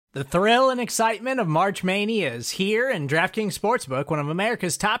The thrill and excitement of March Mania is here, and DraftKings Sportsbook, one of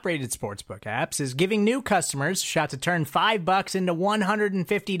America's top-rated sportsbook apps, is giving new customers a shot to turn $5 into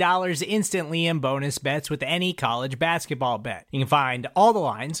 $150 instantly in bonus bets with any college basketball bet. You can find all the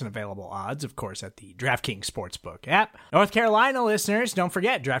lines and available odds, of course, at the DraftKings Sportsbook app. North Carolina listeners, don't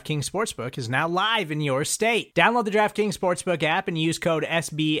forget, DraftKings Sportsbook is now live in your state. Download the DraftKings Sportsbook app and use code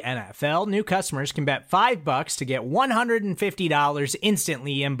SBNFL. New customers can bet $5 to get $150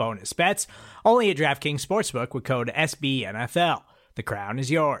 instantly in bonus bets, only at DraftKings Sportsbook with code SBNFL. The crown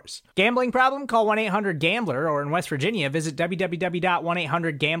is yours. Gambling problem? Call 1-800-GAMBLER, or in West Virginia, visit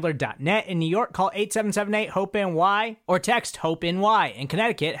www.1800gambler.net. In New York, call 877-8-HOPE-NY or text HOPE-NY. In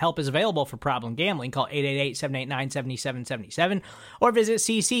Connecticut, help is available for problem gambling. Call 888-789-7777 or visit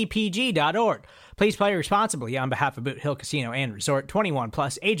ccpg.org. Please play responsibly on behalf of Boot Hill Casino and Resort. 21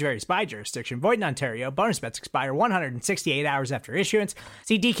 plus, age varies by jurisdiction. Void in Ontario. Bonus bets expire 168 hours after issuance.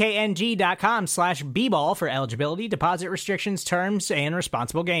 See dkng.com/bball for eligibility, deposit restrictions, terms, and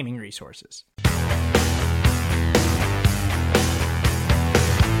responsible gaming resources.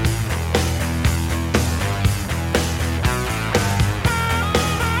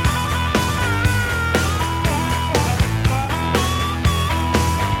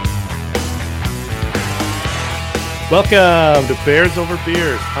 Welcome to Bears Over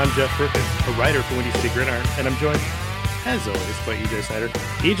Beers. I'm Jeff Griffin, a writer for Windy City Gridiron, and I'm joined, as always, by EJ Snyder.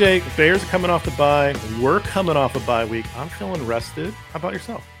 EJ, Bears are coming off the bye. We're coming off a bye week. I'm feeling rested. How about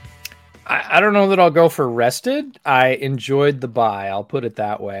yourself? I don't know that I'll go for rested. I enjoyed the bye. I'll put it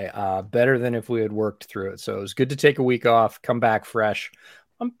that way. Better than if we had worked through it. So it was good to take a week off, come back fresh.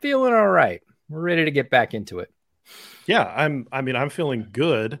 I'm feeling all right. We're ready to get back into it. Yeah, I'm feeling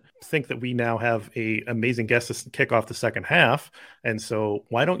good. Think that we now have a amazing guest to kick off the second half. And so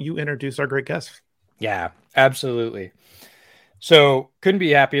why don't you introduce our great guest? Yeah, absolutely. So couldn't be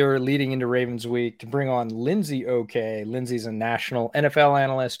happier leading into Ravens week to bring on Lindsey OK. Lindsey's a national NFL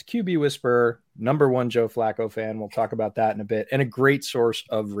analyst, QB whisperer, #1 Joe Flacco fan. We'll talk about that in a bit, and a great source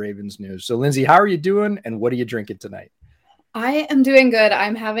of Ravens news. So Lindsey, how are you doing? And what are you drinking tonight? I am doing good.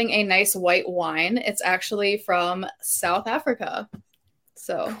 I'm having a nice white wine. It's actually from South Africa.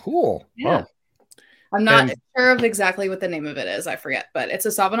 So cool. Yeah. Oh. I'm not sure of exactly what the name of it is. I forget, but it's a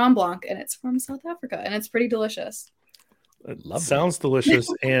Sauvignon Blanc and it's from South Africa and it's pretty delicious. Sounds delicious.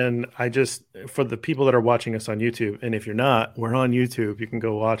 And for the people that are watching us on YouTube, and if you're not, we're on YouTube. You can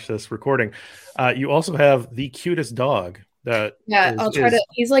go watch this recording. You also have the cutest dog that. Yeah, I'll try to.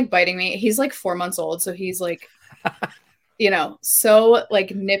 He's like biting me. He's like 4 months old. So he's like, so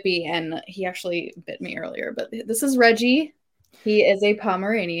like nippy, and he actually bit me earlier. But this is Reggie. He is a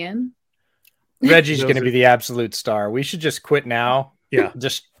Pomeranian. Reggie's going to be the absolute star. We should just quit now. Yeah.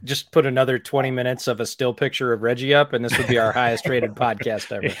 Just put another 20 minutes of a still picture of Reggie up, and this would be our highest rated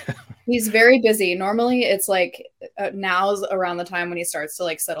podcast ever. He's very busy. Normally it's like now's around the time when he starts to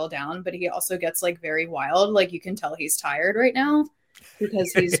like settle down, but he also gets like very wild. Like you can tell he's tired right now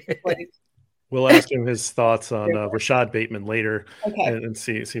because he's like. We'll ask him his thoughts on Rashad Bateman later, and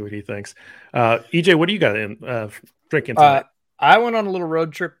see what he thinks. EJ, what do you got drinking tonight? I went on a little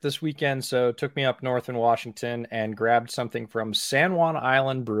road trip this weekend, so took me up north in Washington and grabbed something from San Juan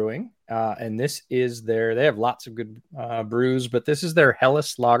Island Brewing. And this is they have lots of good brews, but this is their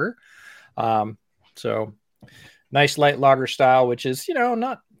Helles lager. So nice light lager style, which is,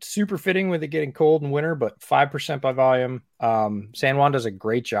 not super fitting with it getting cold in winter, but 5% by volume. San Juan does a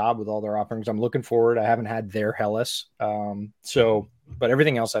great job with all their offerings. I'm looking forward. I haven't had their Helles. But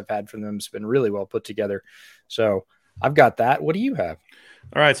everything else I've had from them has been really well put together. So I've got that. What do you have?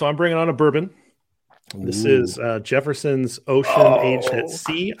 All right. So I'm bringing on a bourbon. This is Jefferson's Ocean Aged at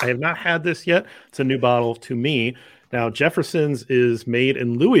Sea. I have not had this yet. It's a new bottle to me. Now, Jefferson's is made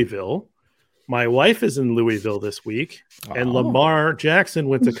in Louisville. My wife is in Louisville this week, and Lamar Jackson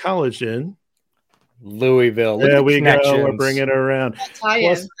went to college in Louisville. There we go. We're bringing it around.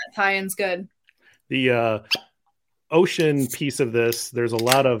 That tie-in's good. The ocean piece of this, there's a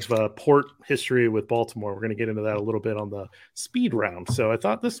lot of port history with Baltimore. We're going to get into that a little bit on the speed round. So I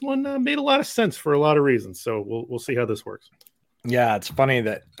thought this one made a lot of sense for a lot of reasons. So we'll see how this works. Yeah, it's funny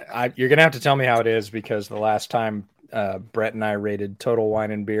that you're going to have to tell me how it is, because the last time Brett and I rated Total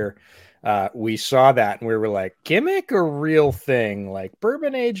Wine and Beer, we saw that and we were like, gimmick or real thing? Like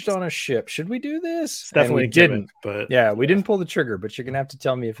bourbon aged on a ship. Should we do this? It's definitely didn't. But yeah, we didn't pull the trigger, but you're going to have to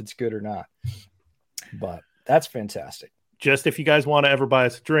tell me if it's good or not. But that's fantastic. Just if you guys want to ever buy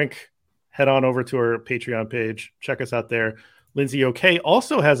us a drink, head on over to our Patreon page. Check us out there. Lindsey OK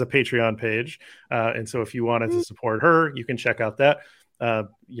also has a Patreon page. And so if you wanted to support her, you can check out that.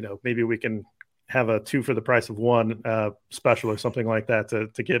 Maybe we can have a 2 for the price of 1 special or something like that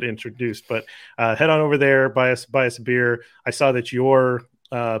to get introduced. But head on over there, buy us a beer. I saw that your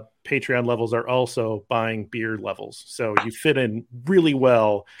Patreon levels are also buying beer levels, so you fit in really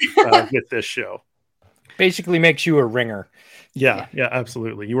well with this show. Basically makes you a ringer. Yeah,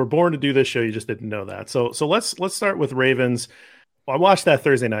 absolutely. You were born to do this show. You just didn't know that. So let's start with Ravens. I watched that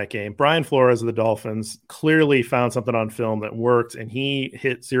Thursday night game. Brian Flores of the Dolphins clearly found something on film that worked, and he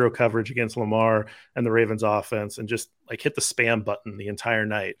hit zero coverage against Lamar and the Ravens offense and just like hit the spam button the entire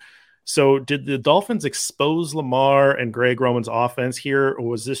night. So did the Dolphins expose Lamar and Greg Roman's offense here, or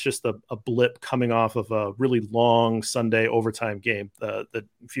was this just a blip coming off of a really long Sunday overtime game the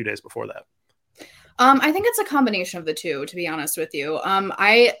few days before that? I think it's a combination of the two, to be honest with you.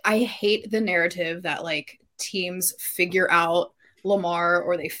 I hate the narrative that like teams figure out Lamar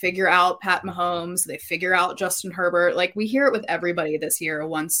or they figure out Pat Mahomes, they figure out Justin Herbert. Like we hear it with everybody this year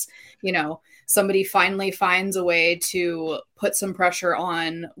once, somebody finally finds a way to put some pressure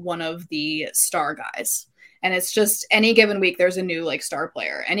on one of the star guys. And it's just any given week, there's a new like star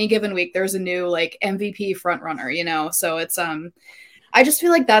player. Any given week, there's a new like MVP front runner, So it's, I just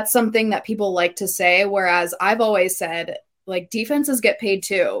feel like that's something that people like to say. Whereas I've always said like defenses get paid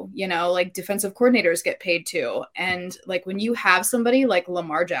too, like defensive coordinators get paid too. And like when you have somebody like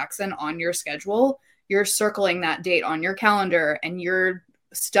Lamar Jackson on your schedule, you're circling that date on your calendar and you're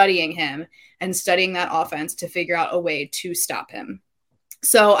studying him and studying that offense to figure out a way to stop him.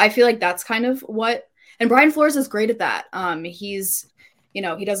 So I feel like that's kind of what, and Brian Flores is great at that. He's,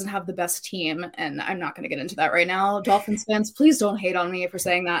 he doesn't have the best team, and I'm not going to get into that right now. Dolphins fans, please don't hate on me for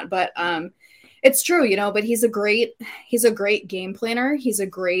saying that, but it's true, but he's a great game planner. He's a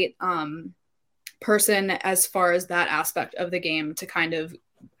great person as far as that aspect of the game to kind of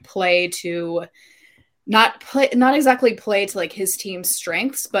play to not exactly play to like his team's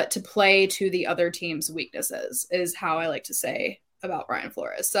strengths, but to play to the other team's weaknesses is how I like to say about Brian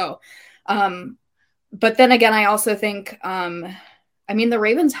Flores. So, but then again, I also think, the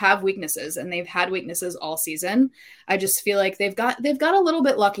Ravens have weaknesses and they've had weaknesses all season. I just feel like they've got a little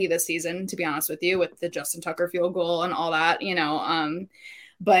bit lucky this season, to be honest with you, with the Justin Tucker field goal and all that,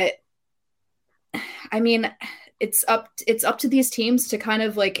 but it's up to these teams to kind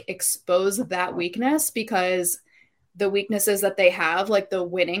of like expose that weakness, because the weaknesses that they have, like the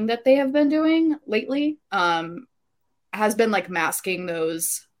winning that they have been doing lately, has been like masking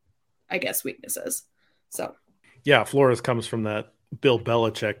those, I guess, weaknesses. So yeah, Flores comes from that Bill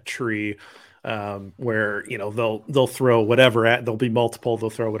Belichick tree, where they'll throw whatever at, there'll be multiple, they'll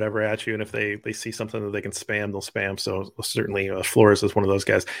throw whatever at you, and if they see something that they can spam, they'll spam. So certainly Flores is one of those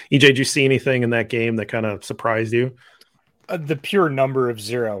guys. EJ, did you see anything in that game that kind of surprised you? The pure number of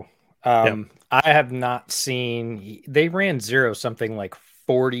 0. I have not seen, they ran 0 something like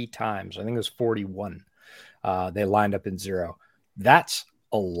 40 times. I think it was 41. They lined up in 0. That's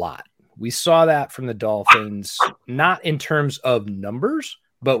a lot. We saw that from the Dolphins, not in terms of numbers,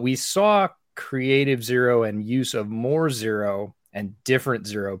 but we saw creative 0 and use of more 0 and different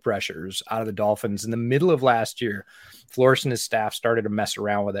 0 pressures out of the Dolphins in the middle of last year. Flores and his staff started to mess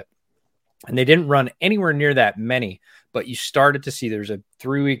around with it, and they didn't run anywhere near that many, but you started to see there's a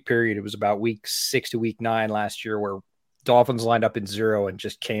 3-week period. It was about week 6 to week 9 last year where Dolphins lined up in 0 and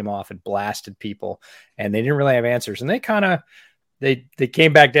just came off and blasted people, and they didn't really have answers. And they kind of, They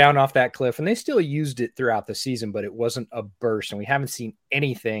came back down off that cliff, and they still used it throughout the season, but it wasn't a burst. And we haven't seen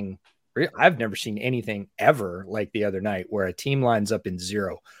anything. I've never seen anything ever like the other night where a team lines up in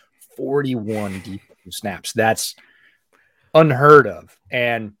 0, 41 defensive snaps. That's unheard of.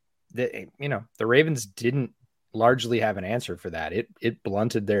 And the Ravens didn't largely have an answer for that. It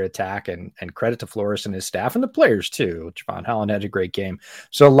blunted their attack, and credit to Flores and his staff and the players too. Javon Holland had a great game.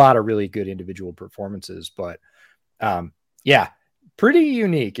 So a lot of really good individual performances, but pretty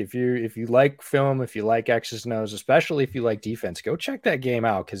unique. If you like film, if you like X's and O's, especially if you like defense, go check that game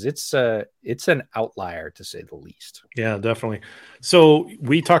out, because it's an outlier to say the least. Yeah, definitely. So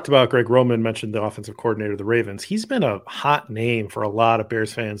we talked about Greg Roman, mentioned the offensive coordinator of the Ravens. He's been a hot name for a lot of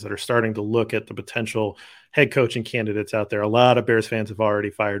Bears fans that are starting to look at the potential head coaching candidates out there. A lot of Bears fans have already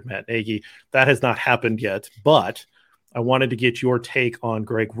fired Matt Nagy. That has not happened yet, but I wanted to get your take on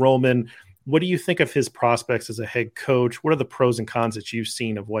Greg Roman. What do you think of his prospects as a head coach? What are the pros and cons that you've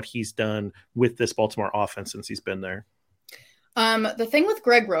seen of what he's done with this Baltimore offense since he's been there? The thing with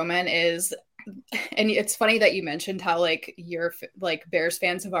Greg Roman is, and it's funny that you mentioned how like your like Bears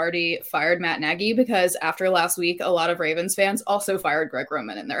fans have already fired Matt Nagy, because after last week, a lot of Ravens fans also fired Greg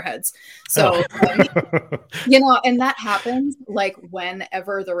Roman in their heads. So, and that happens like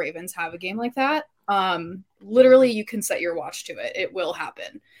whenever the Ravens have a game like that. Literally, you can set your watch to it. It will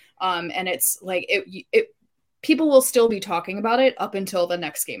happen. And it's like people will still be talking about it up until the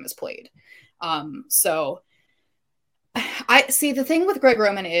next game is played. So I see the thing with Greg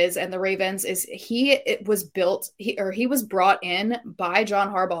Roman and the Ravens is he was brought in by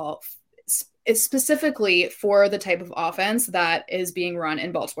John Harbaugh specifically for the type of offense that is being run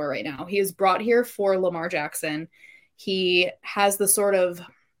in Baltimore right now. He is brought here for Lamar Jackson. He has the sort of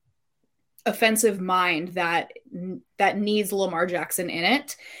offensive mind that needs Lamar Jackson in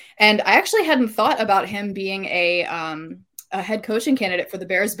it. And I actually hadn't thought about him being a head coaching candidate for the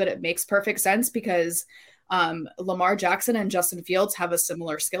Bears, but it makes perfect sense because Lamar Jackson and Justin Fields have a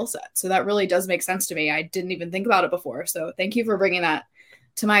similar skill set. So that really does make sense to me. I didn't even think about it before. So thank you for bringing that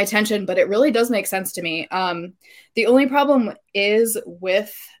to my attention, but it really does make sense to me. The only problem is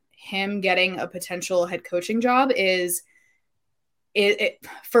with him getting a potential head coaching job is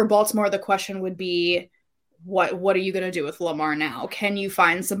for Baltimore, the question would be, what are you going to do with Lamar now? Can you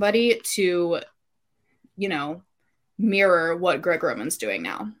find somebody to, mirror what Greg Roman's doing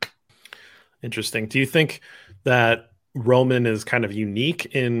now? Interesting. Do you think that Roman is kind of unique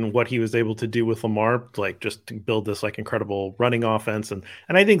in what he was able to do with Lamar, like just to build this like incredible running offense? And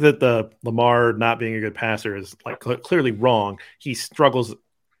I think that the Lamar not being a good passer is like clearly wrong. He struggles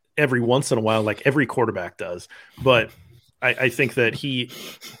every once in a while, like every quarterback does. But I think that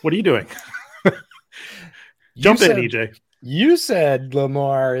what are you doing? Jump in, EJ. You said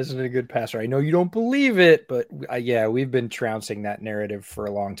Lamar isn't a good passer. I know you don't believe it, but we've been trouncing that narrative for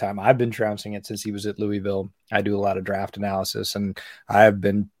a long time. I've been trouncing it since he was at Louisville. I do a lot of draft analysis, and I've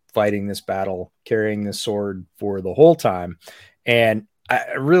been fighting this battle, carrying this sword for the whole time. And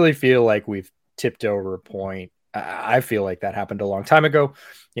I really feel like we've tipped over a point. I feel like that happened a long time ago.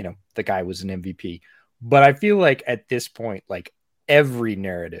 The guy was an MVP. But I feel like at this point, like every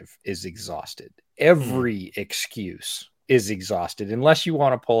narrative is exhausted. Every excuse is exhausted, unless you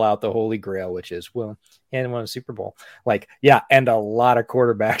want to pull out the Holy Grail, which is, he hadn't won a Super Bowl. And a lot of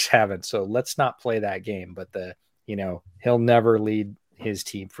quarterbacks haven't. So let's not play that game. But he'll never lead his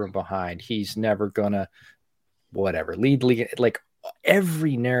team from behind. He's never gonna lead league. Like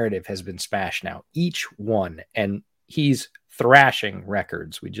every narrative has been smashed now, each one, and he's thrashing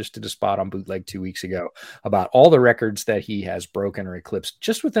records. We just did a spot on Bootleg 2 weeks ago about all the records that he has broken or eclipsed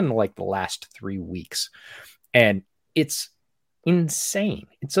just within the last 3 weeks. And it's insane.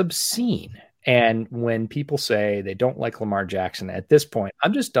 It's obscene. And when people say they don't like Lamar Jackson at this point,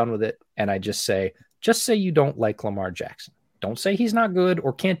 I'm just done with it. And I just say you don't like Lamar Jackson. Don't say he's not good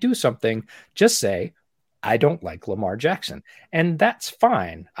or can't do something. Just say, I don't like Lamar Jackson. And that's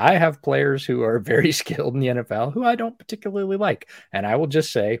fine. I have players who are very skilled in the NFL who I don't particularly like. And I will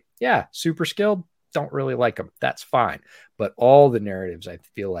just say, yeah, super skilled, don't really like them. That's fine. But all the narratives, I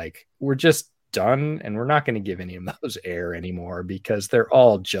feel like we're just done, and we're not going to give any of those air anymore because they're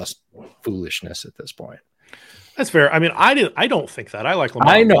all just foolishness at this point. That's fair. I mean, I don't think that. I like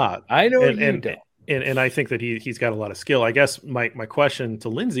Lamar a lot. I know and, you don't. And I think that he's got a lot of skill. I guess my question to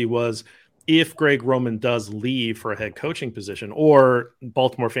Lindsey was, if Greg Roman does leave for a head coaching position, or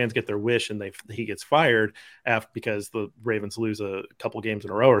Baltimore fans get their wish and he gets fired because the Ravens lose a couple games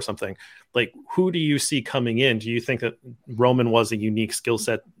in a row or something, like who do you see coming in? Do you think that Roman was a unique skill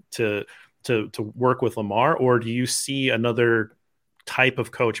set to work with Lamar, or do you see another type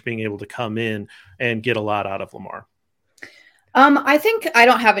of coach being able to come in and get a lot out of Lamar? I think I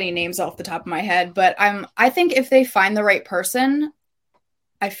don't have any names off the top of my head, but I think if they find the right person,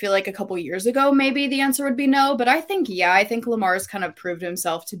 I feel like a couple years ago, maybe the answer would be no, but I think Lamar's kind of proved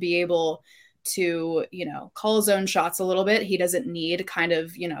himself to be able to, call his own shots a little bit. He doesn't need kind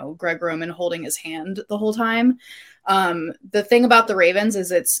of, Greg Roman holding his hand the whole time. The thing about the Ravens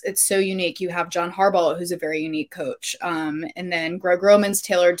is it's so unique. You have John Harbaugh, who's a very unique coach. And then Greg Roman's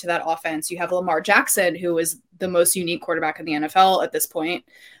tailored to that offense. You have Lamar Jackson, who is the most unique quarterback in the NFL at this point.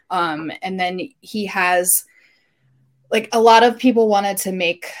 And then he has, a lot of people wanted to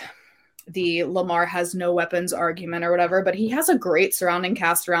make the Lamar has no weapons argument or whatever, but he has a great surrounding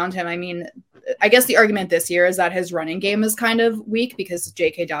cast around him. I mean, I guess the argument this year is that his running game is kind of weak because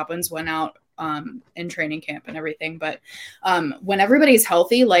J.K. Dobbins went out in training camp and everything. But when everybody's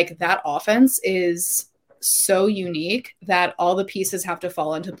healthy, that offense is so unique that all the pieces have to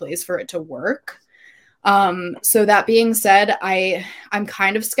fall into place for it to work. So that being said, I'm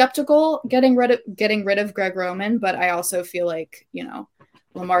kind of skeptical getting rid of Greg Roman, but I also feel like,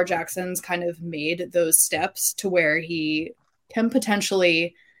 Lamar Jackson's kind of made those steps to where he can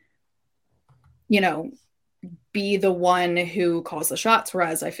potentially, be the one who calls the shots,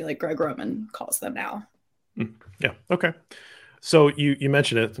 whereas I feel like Greg Roman calls them now. Yeah. Okay. So you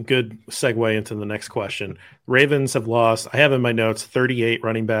mentioned it. Good segue into the next question. Ravens have lost, I have in my notes, 38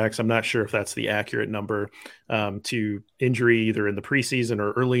 running backs. I'm not sure if that's the accurate number, to injury either in the preseason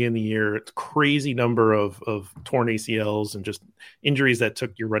or early in the year. It's a crazy number of torn ACLs and just injuries that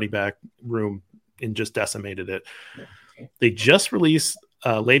took your running back room and just decimated it. They just released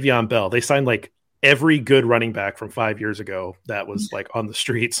Le'Veon Bell. They signed like every good running back from 5 years ago that was like on the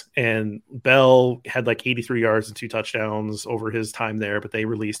streets, and Bell had like 83 yards and 2 touchdowns over his time there, but they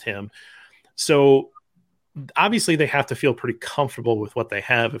released him. So obviously they have to feel pretty comfortable with what they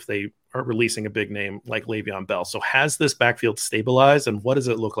have if they are releasing a big name like Le'Veon Bell. So has this backfield stabilized, and what does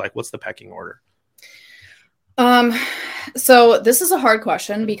it look like? What's the pecking order? So this is a hard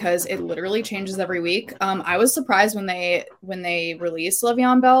question because it literally changes every week. I was surprised when they released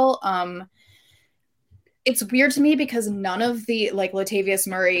Le'Veon Bell. It's weird to me because none of the like Latavius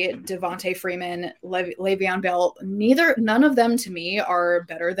Murray, Devontae Freeman, Le'Veon Bell, none of them to me are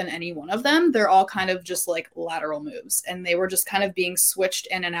better than any one of them. They're all kind of just like lateral moves, and they were just kind of being switched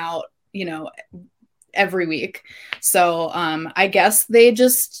in and out, every week. So I guess they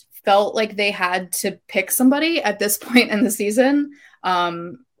just felt like they had to pick somebody at this point in the season.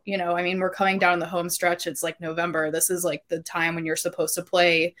 We're coming down the home stretch. It's like November. This is like the time when you're supposed to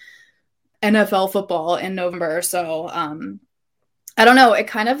play NFL football in November. So I don't know. It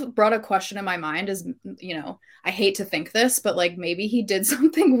kind of brought a question in my mind as, I hate to think this, but like maybe he did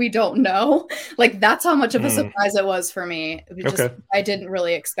something we don't know. Like that's how much of a surprise it was for me. I didn't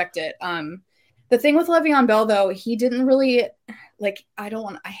really expect it. The thing with Le'Veon Bell though, he didn't really I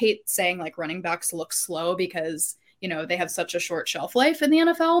hate saying like running backs look slow because they have such a short shelf life in the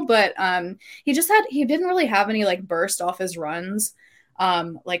NFL, but he didn't really have any like burst off his runs.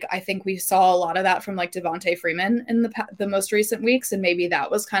 I think we saw a lot of that from like Devontae Freeman in the most recent weeks. And maybe that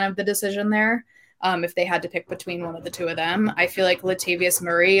was kind of the decision there. If they had to pick between one of the two of them, I feel like Latavius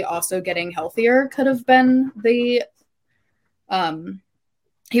Murray also getting healthier could have been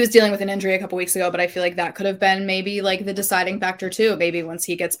he was dealing with an injury a couple weeks ago, but I feel like that could have been maybe like the deciding factor too. Maybe once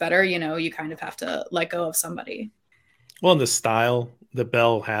he gets better, you kind of have to let go of somebody. Well, and the style that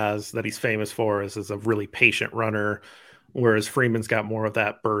Bell has that he's famous for is a really patient runner, whereas Freeman's got more of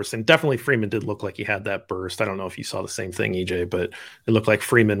that burst. And definitely Freeman did look like he had that burst. I don't know if you saw the same thing, EJ, but it looked like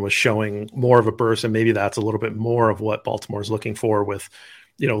Freeman was showing more of a burst, and maybe that's a little bit more of what Baltimore's looking for with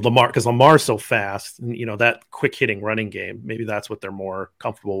Lamar, because Lamar's so fast, and that quick hitting running game, maybe that's what they're more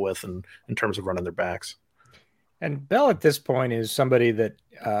comfortable with in terms of running their backs. And Bell at this point is somebody that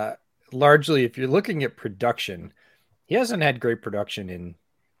largely, if you're looking at production, he hasn't had great production in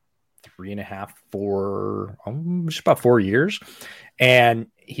 3.5, just about 4 years. And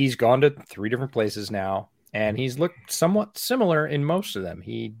he's gone to 3 different places now, and he's looked somewhat similar in most of them.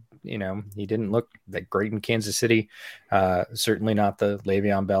 He didn't look that great in Kansas City. Certainly not the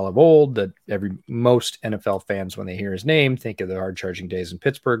Le'Veon Bell of old that most NFL fans, when they hear his name, think of the hard charging days in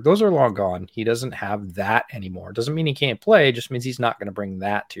Pittsburgh. Those are long gone. He doesn't have that anymore. Doesn't mean he can't play. It just means he's not going to bring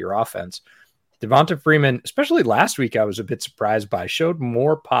that to your offense. Devonta Freeman, especially last week, I was a bit surprised by, showed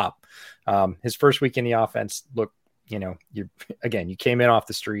more pop. His first week in the offense looked, you came in off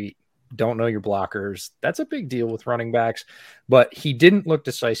the street, don't know your blockers. That's a big deal with running backs, but he didn't look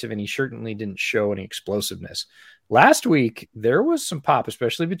decisive, and he certainly didn't show any explosiveness. Last week, there was some pop,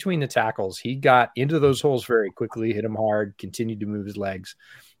 especially between the tackles. He got into those holes very quickly, hit him hard, continued to move his legs.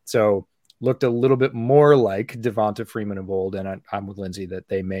 So looked a little bit more like Devonta Freeman of old. And I'm with Lindsey that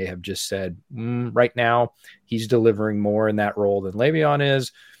they may have just said, right now he's delivering more in that role than Le'Veon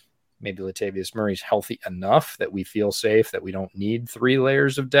is. Maybe Latavius Murray's healthy enough that we feel safe, that we don't need 3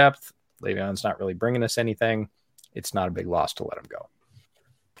 layers of depth. Le'Veon's not really bringing us anything. It's not a big loss to let him go.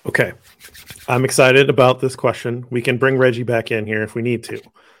 Okay. I'm excited about this question. We can bring Reggie back in here if we need to,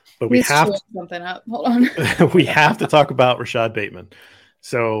 but we have to something up. Hold on. we have to talk about Rashad Bateman.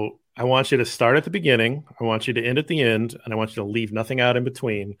 So I want you to start at the beginning. I want you to end at the end, and I want you to leave nothing out in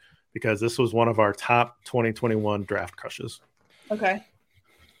between, because this was one of our top 2021 draft crushes. Okay.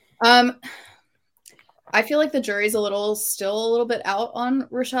 I feel like the jury's still a little bit out on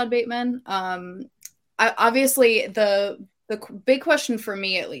Rashad Bateman. Obviously the big question for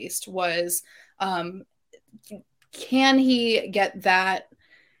me, at least, was, can he get that,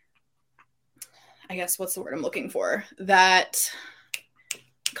 I guess, what's the word I'm looking for?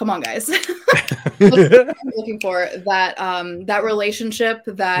 Come on, guys. I'm looking for that relationship,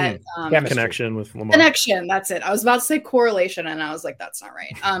 that connection with Lamar. Connection, that's it. I was about to say correlation, and I was like, that's not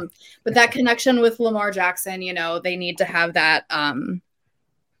right. But that connection with Lamar Jackson, they need to have that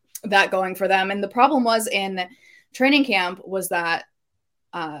going for them. And the problem was in training camp was that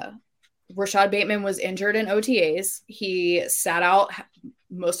Rashad Bateman was injured in OTAs. He sat out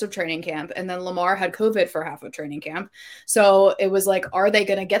most of training camp, and then Lamar had COVID for half of training camp. So it was like, are they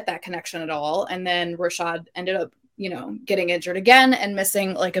going to get that connection at all? And then Rashad ended up, getting injured again and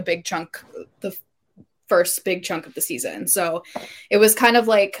missing like a big chunk, the first big chunk of the season. So it was kind of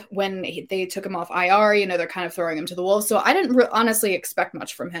like when they took him off IR, they're kind of throwing him to the wolves. So I didn't honestly expect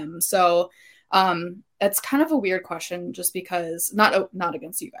much from him. So it's kind of a weird question, just because not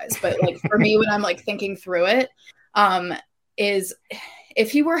against you guys, but like for me, when I'm like thinking through it, is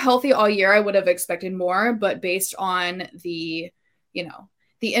if he were healthy all year, I would have expected more, but based on the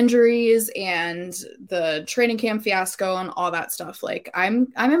injuries and the training camp fiasco and all that stuff, like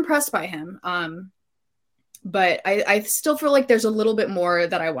I'm impressed by him. But I still feel like there's a little bit more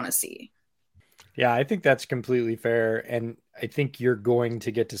that I want to see. Yeah, I think that's completely fair. And I think you're going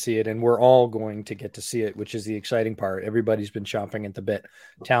to get to see it, and we're all going to get to see it, which is the exciting part. Everybody's been chomping at the bit.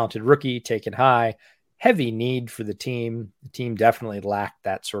 Talented rookie, taken high, heavy need for the team. The team definitely lacked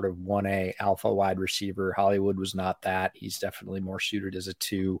that sort of 1A alpha wide receiver. Hollywood was not that. He's definitely more suited as a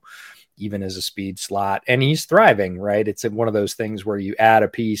 2, even as a speed slot, and he's thriving, right? It's one of those things where you add a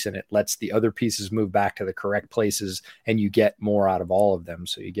piece and it lets the other pieces move back to the correct places, and you get more out of all of them.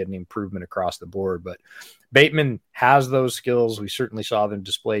 So you get an improvement across the board. But Bateman has those skills. We certainly saw them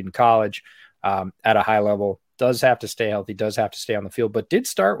displayed in college at a high level. Does have to stay healthy, does have to stay on the field, but did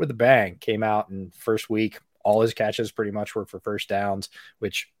start with a bang. Came out in first week. All his catches pretty much were for first downs,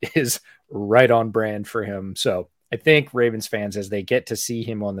 which is right on brand for him. So I think Ravens fans, as they get to see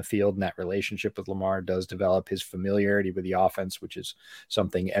him on the field, and that relationship with Lamar does develop, his familiarity with the offense, which is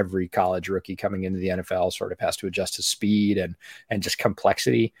something every college rookie coming into the NFL sort of has to adjust his speed and just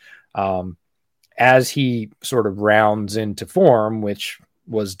complexity. As he sort of rounds into form, which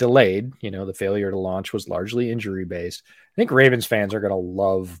was delayed, the failure to launch was largely injury based. I think Ravens fans are going to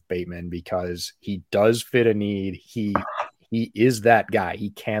love Bateman because he does fit a need. He is that guy. He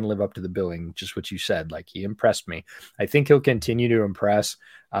can live up to the billing, just what you said. Like, he impressed me. I think he'll continue to impress.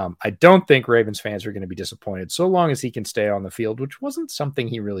 I don't think Ravens fans are going to be disappointed so long as he can stay on the field, which wasn't something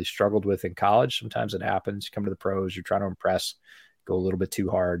he really struggled with in college. Sometimes it happens. You come to the pros, you're trying to impress, go a little bit too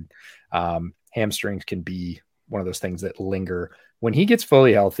hard. Hamstrings can be one of those things that linger. When he gets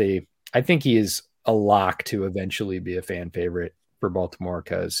fully healthy, I think he is a lock to eventually be a fan favorite for Baltimore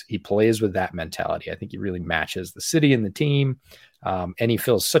because he plays with that mentality. I think he really matches the city and the team, and he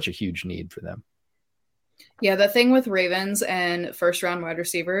fills such a huge need for them. Yeah, the thing with Ravens and first-round wide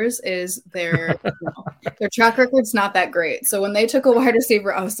receivers is their track record's not that great. So when they took a wide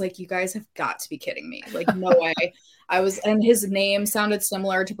receiver, I was like, you guys have got to be kidding me. Like, no way. And his name sounded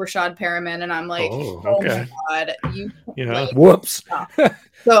similar to Brashad Perriman, and I'm like, oh my God. Whoops.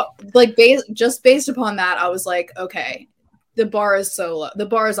 So, like, based upon that, I was like, okay, the bar is so low. The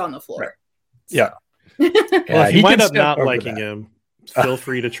bar is on the floor. Right. Yeah. Well, if you wind up not liking him, feel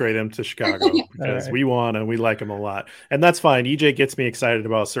free to trade him to Chicago because we want and we like him a lot. And that's fine. EJ gets me excited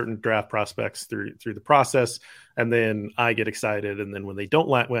about certain draft prospects through the process. And then I get excited. And then when they don't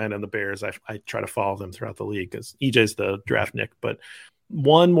win and the Bears, I try to follow them throughout the league because EJ's the draft Nick. But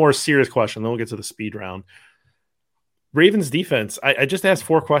one more serious question, then we'll get to the speed round. Ravens defense. I just asked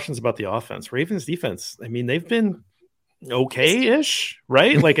 4 questions about the offense. Ravens defense. I mean, they've been okay-ish,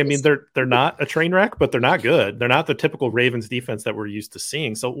 right? Like, I mean, they're not a train wreck, but they're not good. They're not the typical Ravens defense that we're used to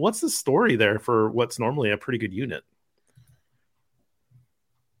seeing. So what's the story there for what's normally a pretty good unit?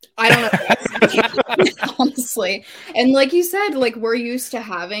 I don't know, honestly. And like you said, like, we're used to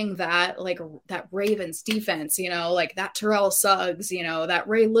having that, like, that Ravens defense, like that Terrell Suggs, that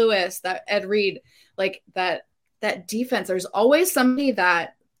Ray Lewis, that Ed Reed, like that defense. There's always somebody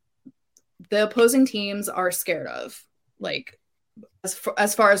that the opposing teams are scared of. Like,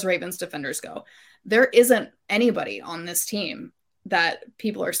 as far as Ravens defenders go, there isn't anybody on this team that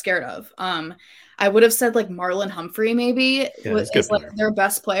people are scared of. I would have said like Marlon Humphrey maybe is like their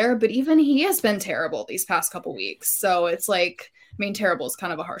best player, but even he has been terrible these past couple weeks. So it's like, I mean, terrible is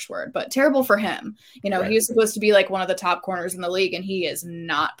kind of a harsh word, but terrible for him. Right. He was supposed to be like one of the top corners in the league, and he is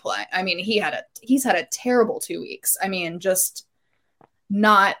not playing. I mean, he's had a terrible 2 weeks. I mean, just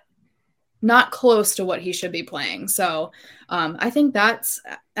not close to what he should be playing. So I think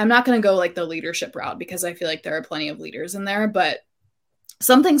I'm not going to go like the leadership route because I feel like there are plenty of leaders in there, but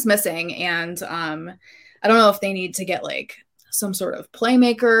something's missing. And I don't know if they need to get like some sort of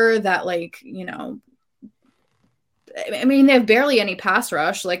playmaker that like, I mean, they have barely any pass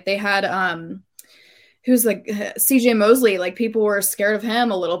rush. Like they had, who's like CJ Mosley, like people were scared of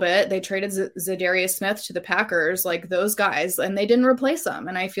him a little bit. They traded Zadarius Smith to the Packers, like those guys, and they didn't replace them.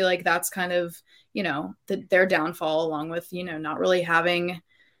 And I feel like that's kind of, their downfall, along with, not really having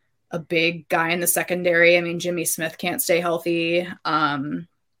a big guy in the secondary. I mean, Jimmy Smith can't stay healthy. And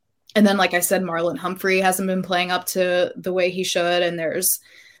then, like I said, Marlon Humphrey hasn't been playing up to the way he should. And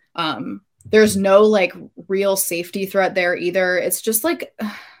there's no like real safety threat there either. It's just like,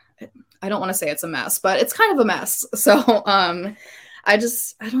 I don't want to say it's a mess, but it's kind of a mess. So I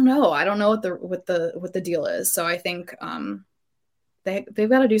don't know. I don't know what the deal is. So I think they've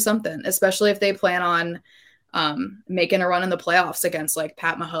got to do something, especially if they plan on making a run in the playoffs against like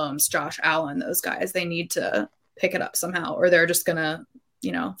Pat Mahomes, Josh Allen, those guys. They need to pick it up somehow, or they're just gonna,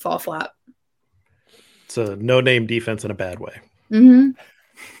 fall flat. It's a no-name defense in a bad way. Mm-hmm.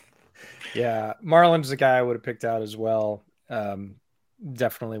 Yeah, Marlon's the guy I would have picked out as well.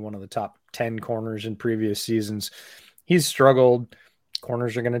 Definitely one of the top 10 corners in previous seasons. He's struggled.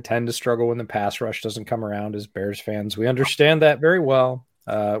 Corners are going to tend to struggle when the pass rush doesn't come around. As Bears fans, we understand that very well.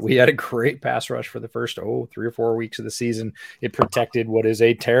 We had a great pass rush for the first 3 or 4 weeks of the season. It protected what is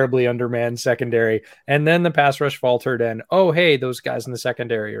a terribly undermanned secondary. And then the pass rush faltered, and hey, those guys in the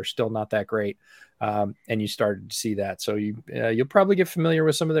secondary are still not that great. And you started to see that. So you'll probably get familiar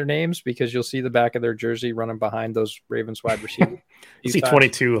with some of their names because you'll see the back of their jersey running behind those Ravens wide receivers. You see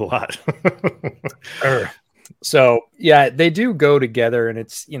 22 a lot. So yeah, they do go together, and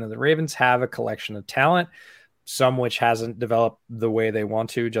it's, the Ravens have a collection of talent, some which hasn't developed the way they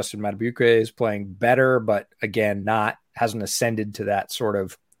want to. Justin Madubuike is playing better, but again, hasn't ascended to that sort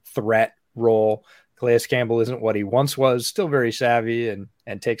of threat role. Calais Campbell isn't what he once was, still very savvy and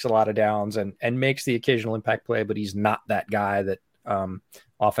takes a lot of downs and makes the occasional impact play, but he's not that guy that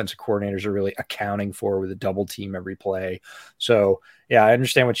offensive coordinators are really accounting for with a double team every play. So yeah, I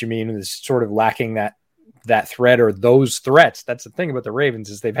understand what you mean. It's sort of lacking that threat or those threats. That's the thing about the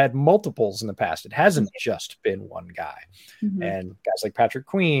Ravens is they've had multiples in the past. It hasn't just been one guy. Mm-hmm. And guys like Patrick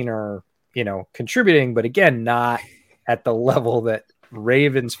Queen are, contributing, but again, not at the level that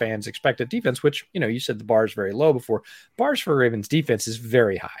Ravens fans expect a defense, which, you said the bar is very low before. Bars for Ravens defense is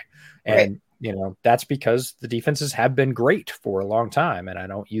very high. And, that's because the defenses have been great for a long time. And I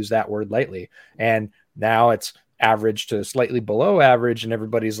don't use that word lightly. And now it's average to slightly below average. And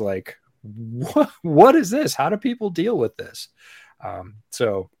everybody's like, what is this? How do people deal with this?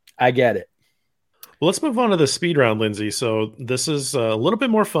 So I get it. Well, let's move on to the speed round, Lindsey. So this is a little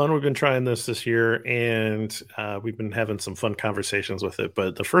bit more fun. We've been trying this year, and we've been having some fun conversations with it.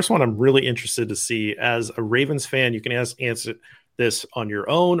 But the first one I'm really interested to see, as a Ravens fan, you can answer this on your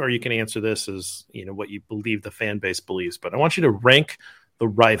own, or you can answer this as what you believe the fan base believes. But I want you to rank the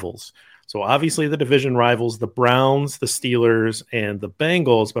rivals. So obviously the division rivals, the Browns, the Steelers, and the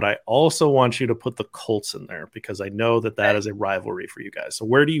Bengals. But I also want you to put the Colts in there because I know that is a rivalry for you guys. So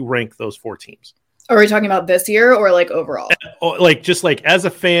where do you rank those 4 teams? Are we talking about this year or like overall? Like just like as a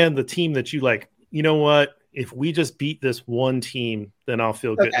fan, the team that you like, what? If we just beat this one team, then I'll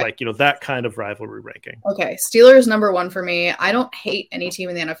feel good. Like, that kind of rivalry ranking. Okay. Steelers number 1 for me. I don't hate any team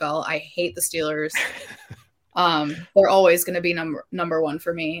in the NFL. I hate the Steelers. They're always going to be number 1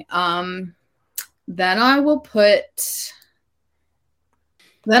 for me. Then I'll put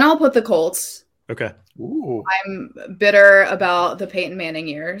the Colts. Okay. Ooh. I'm bitter about the Peyton Manning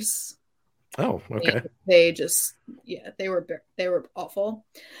years. Oh, okay. They were awful.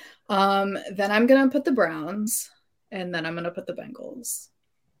 Then I'm going to put the Browns, and then I'm going to put the Bengals.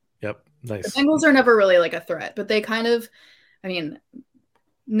 Yep. Nice. The Bengals are never really like a threat, but they kind of,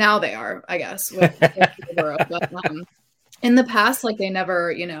 now they are, I guess. But, in the past, like they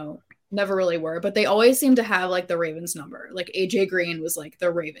never really were, but they always seem to have like the Ravens number. Like AJ Green was like the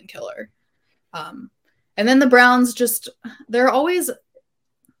Raven killer. And then the Browns they're always,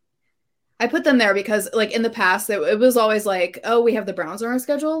 I put them there because like in the past it was always like, oh, we have the Browns on our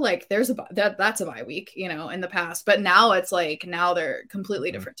schedule. Like that's a bye week, in the past, but now it's like, now they're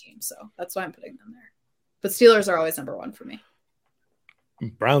completely different teams. So that's why I'm putting them there. But Steelers are always number 1 for me.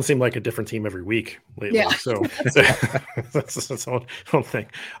 Browns seem like a different team every week lately. Yeah. So that's the whole thing.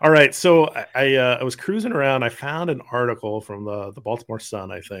 All right. So I was cruising around. I found an article from the Baltimore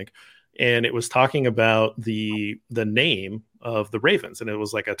Sun, I think, and it was talking about the name of the Ravens. And it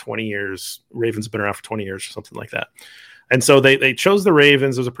was like a 20 years, Ravens have been around for 20 years or something like that. And so they chose the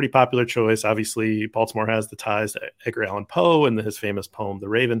Ravens. It was a pretty popular choice. Obviously, Baltimore has the ties to Edgar Allan Poe and his famous poem, The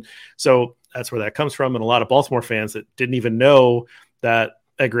Raven. So that's where that comes from. And a lot of Baltimore fans that didn't even know that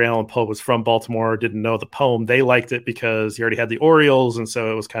Edgar Allan Poe was from Baltimore, didn't know the poem. They liked it because he already had the Orioles. And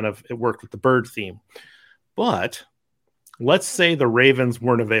so it worked with the bird theme. But let's say the Ravens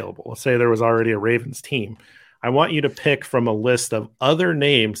weren't available. Let's say there was already a Ravens team. I want you to pick from a list of other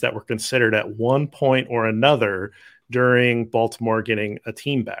names that were considered at one point or another during Baltimore getting a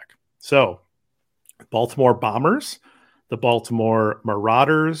team back. So Baltimore Bombers, the Baltimore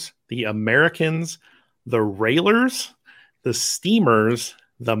Marauders, the Americans, the Railers, the Steamers,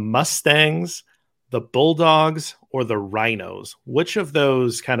 the Mustangs, the Bulldogs, or the Rhinos? Which of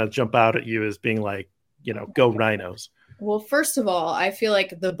those kind of jump out at you as being like, go Rhinos? Well, first of all, I feel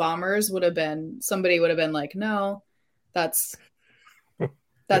like the Bombers somebody would have been like, no, that's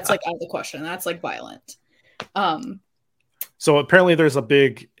like out of the question. That's like violent. So apparently there's a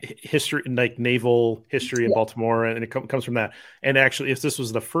big history, like naval history in Baltimore, and it comes from that. And actually, if this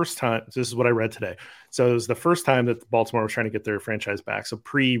was the first time, this is what I read today. So it was the first time that Baltimore was trying to get their franchise back. So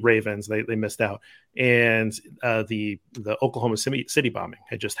pre-Ravens, they missed out. And the Oklahoma City bombing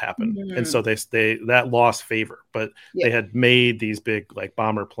had just happened. Mm-hmm. And so that lost favor. But they had made these big like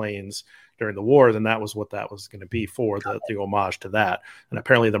bomber planes during the war, then that was what that was going to be for, the homage to that. And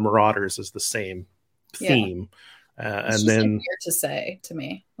apparently the Marauders is the same theme. And then weird to say to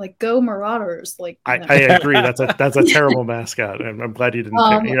me, like, go Marauders. Like, I agree. That's a terrible mascot. I'm glad you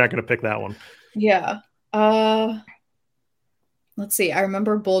didn't you're not going to pick that one. Yeah. Let's see. I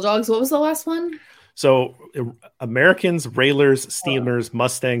remember Bulldogs. What was the last one? So Americans, Railers, Steamers,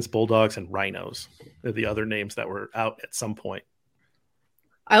 Mustangs, Bulldogs, and Rhinos are the other names that were out at some point.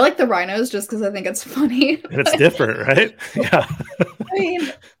 I like the Rhinos just because I think it's funny. It's different, right? Yeah. I mean,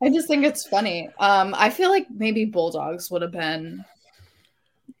 I just think it's funny. I feel like maybe Bulldogs would have been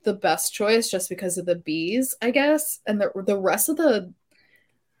the best choice just because of the bees, I guess. And the rest of the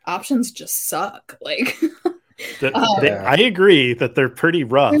options just suck. Like, I agree that they're pretty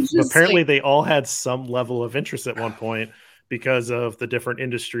rough. Apparently, they all had some level of interest at one point because of the different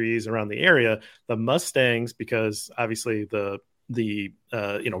industries around the area. The Mustangs, because obviously the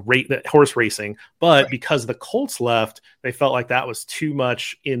horse racing, but because the Colts left, they felt like that was too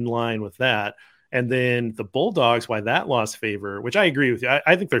much in line with that. And then the Bulldogs, why that lost favor, which I agree with you.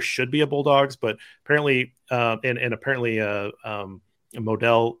 I think there should be a Bulldogs, but apparently, apparently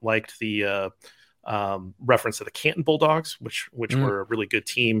Modell liked the reference to the Canton Bulldogs, which were a really good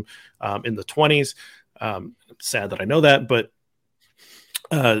team in the 20s. Sad that I know that, but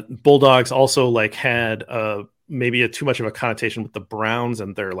Bulldogs also like had maybe too much of a connotation with the Browns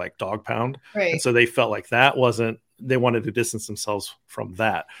and their like dog pound. Right. And so they felt like they wanted to distance themselves from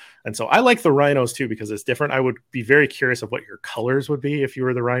that. And so I like the Rhinos too, because it's different. I would be very curious of what your colors would be if you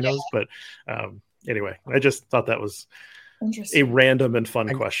were the Rhinos. Yeah. But anyway, I just thought that was a random and fun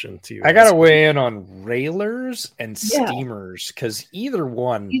question to you. I got to weigh in on Railers and Steamers because either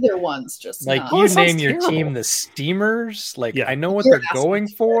one's just like you name your team the Steamers. Like I know what they're going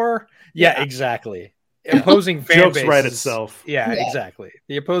for. Yeah, exactly. Opposing fan jokes bases, write itself. Yeah, exactly.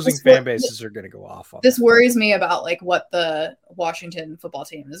 The opposing fan bases are going to go off on this. Worries me about like what the Washington football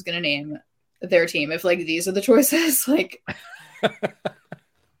team is going to name their team if like these are the choices. Like,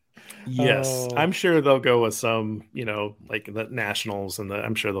 yes, I'm sure they'll go with some, like the Nationals, and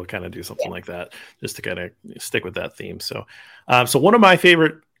I'm sure they'll kind of do something like that just to kind of stick with that theme. So, so one of my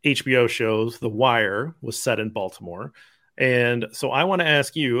favorite HBO shows, The Wire, was set in Baltimore. And so I want to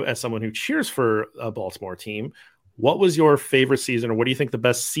ask you, as someone who cheers for a Baltimore team, what was your favorite season, or what do you think the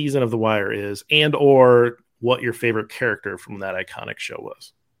best season of The Wire is, and or what your favorite character from that iconic show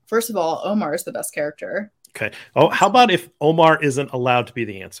was? First of all, Omar is the best character. Okay. Oh, how about if Omar isn't allowed to be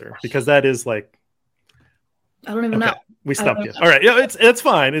the answer? Because that is like... I don't even know. We stumped you. All right. Yeah, it's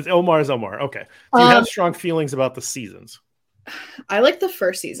fine. Omar is Omar. Okay. Do you have strong feelings about the seasons? I like the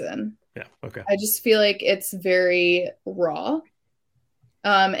first season. Yeah. Okay. I just feel like it's very raw.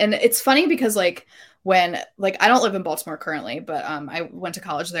 And it's funny because like when like I don't live in Baltimore currently, but I went to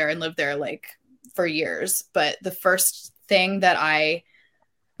college there and lived there like for years. But the first thing that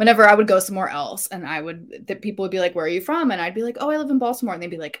whenever I would go somewhere else and people would be like, where are you from? And I'd be like, oh, I live in Baltimore. And they'd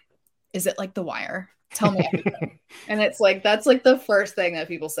be like, is it like The Wire? Tell me everything. And it's like, that's like the first thing that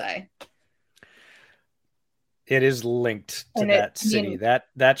people say. It is linked to that city,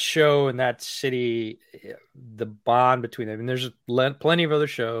 that show and that city, the bond between them. And there's plenty of other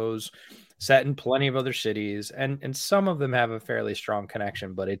shows set in plenty of other cities, and some of them have a fairly strong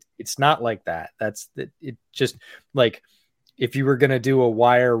connection, but it's not like that. It just like if you were going to do a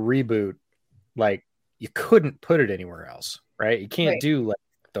Wire reboot, like you couldn't put it anywhere else, right? You can't do like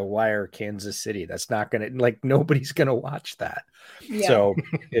The Wire Kansas City. That's not going to, like, nobody's going to watch that. Yeah. So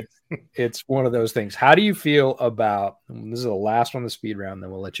it's one of those things. How do you feel about, this is the last one, the speed round, then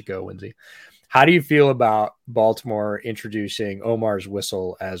we'll let you go, Lindsey. How do you feel about Baltimore introducing Omar's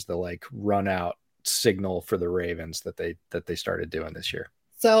whistle as the like run out signal for the Ravens that they started doing this year?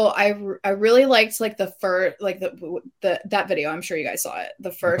 So I really liked like the first, like that video. I'm sure you guys saw it.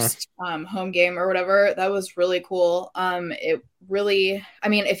 The first home game or whatever. That was really cool. It really, I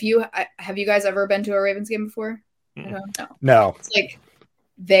mean, have you guys ever been to a Ravens game before? I don't know. No. It's like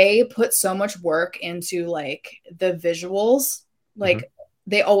they put so much work into like the visuals, like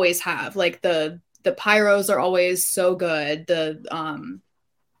they always have. Like the pyros are always so good. The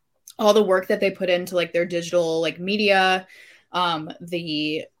all the work that they put into like their digital like media,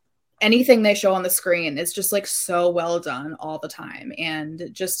 the anything they show on the screen is just like so well done all the time. And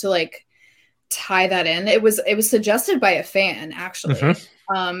just to like tie that in, it was suggested by a fan actually. God,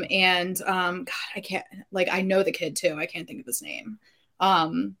 I can't, like, I know the kid too, I can't think of his name.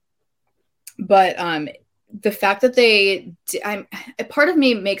 But the fact that part of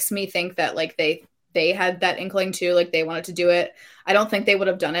me makes me think that like they had that inkling too, like they wanted to do it. I don't think they would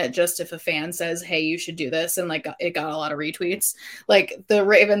have done it just if a fan says, hey, you should do this, and like it got a lot of retweets. Like the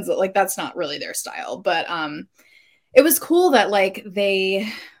Ravens, like that's not really their style. But it was cool that like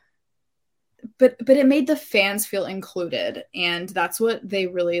but it made the fans feel included, and that's what they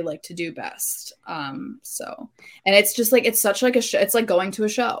really like to do best. So, and it's just like, it's such like a show. It's like going to a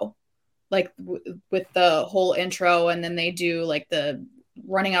show, like with the whole intro, and then they do like the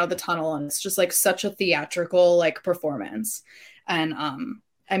running out of the tunnel, and it's just like such a theatrical like performance. And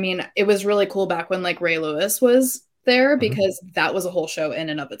I mean, it was really cool back when like Ray Lewis was there, because that was a whole show in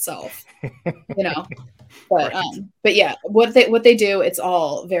and of itself, you know. But but yeah, what they do, it's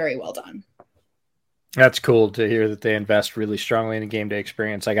all very well done. That's cool to hear that they invest really strongly in the game day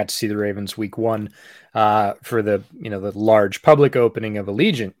experience. I got to see the Ravens week 1 for the large public opening of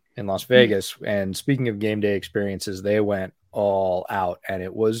Allegiant in Las Vegas. And speaking of game day experiences, they went all out, and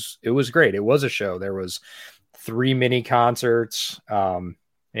it was great. It was a show. There was 3 mini concerts.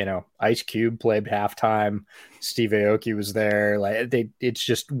 Ice Cube played halftime. Steve Aoki was there. Like it's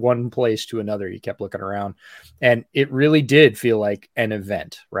just one place to another. You kept looking around, and it really did feel like an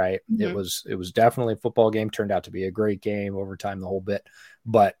event, right? It was definitely a football game. Turned out to be a great game, overtime, the whole bit.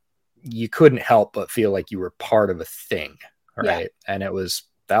 But you couldn't help but feel like you were part of a thing, right? Yeah. And that was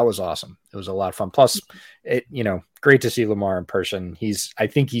awesome. It was a lot of fun. Plus, great to see Lamar in person. I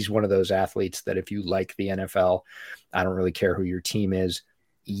think he's one of those athletes that if you like the NFL, I don't really care who your team is,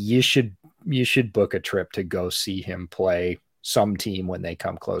 you should book a trip to go see him play some team when they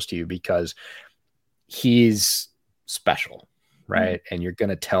come close to you, because he's special, right? And you're going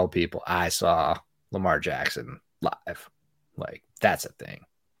to tell people, I saw Lamar Jackson live. Like, that's a thing.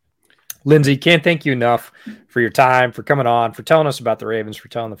 Lindsey, can't thank you enough for your time, for coming on, for telling us about the Ravens, for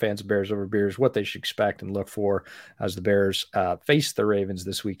telling the fans of Bears Over Beers what they should expect and look for as the Bears face the Ravens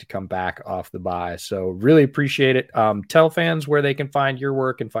this week to come back off the bye. So really appreciate it. Tell fans where they can find your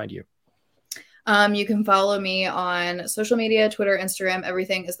work and find you. You can follow me on social media, Twitter, Instagram.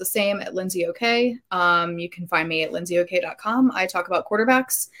 Everything is the same at Lindsey OK. You can find me at lindseyok.com. I talk about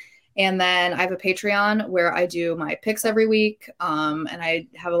quarterbacks. And then I have a Patreon where I do my picks every week. And I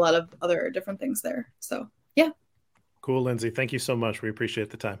have a lot of other different things there. So, yeah. Cool, Lindsey. Thank you so much. We appreciate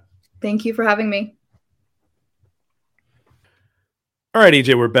the time. Thank you for having me. All right,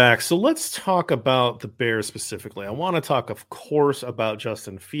 EJ, we're back. So let's talk about the Bears specifically. I want to talk, of course, about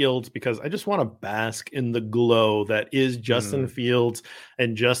Justin Fields, because I just want to bask in the glow that is Justin Fields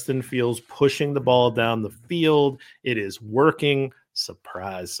and Justin Fields pushing the ball down the field. It is working.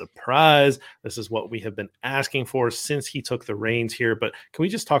 Surprise, surprise. This is what we have been asking for since he took the reins here. But can we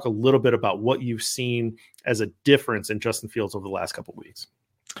just talk a little bit about what you've seen as a difference in Justin Fields over the last couple of weeks?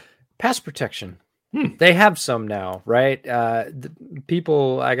 Pass protection. They have some now, right? The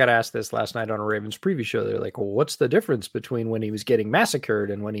people, I got asked this last night on a Ravens preview show. They're like, well, what's the difference between when he was getting massacred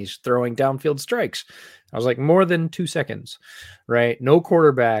and when he's throwing downfield strikes? I was like, more than 2 seconds, right? No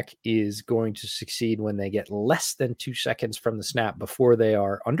quarterback is going to succeed when they get less than 2 seconds from the snap before they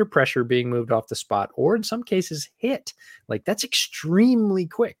are under pressure, being moved off the spot, or in some cases hit. Like, that's extremely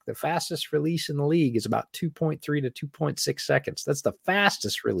quick. The fastest release in the league is about 2.3 to 2.6 seconds. That's the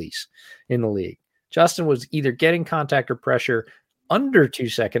fastest release in the league. Justin was either getting contact or pressure under 2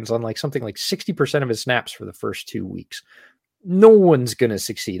 seconds on like something like 60% of his snaps for the first 2 weeks. No one's going to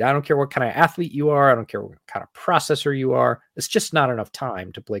succeed. I don't care what kind of athlete you are. I don't care what kind of processor you are. It's just not enough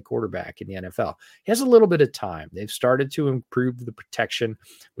time to play quarterback in the NFL. He has a little bit of time. They've started to improve the protection.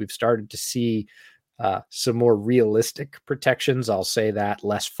 We've started to see some more realistic protections. I'll say that.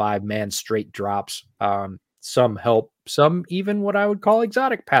 Less 5-man straight drops. Some help, some even what I would call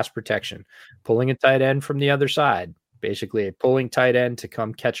exotic pass protection, pulling a tight end from the other side, basically a pulling tight end to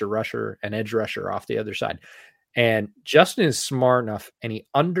come catch a rusher, an edge rusher off the other side. And Justin is smart enough, and he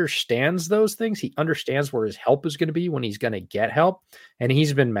understands those things. He understands where his help is going to be when he's going to get help, and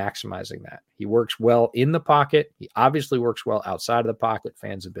he's been maximizing that. He works well in the pocket. He obviously works well outside of the pocket.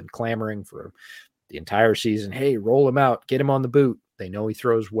 Fans have been clamoring for the entire season, hey, roll him out, get him on the boot. They know he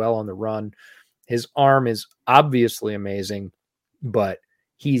throws well on the run. His arm is obviously amazing, but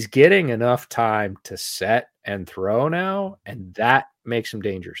he's getting enough time to set and throw now, and that makes him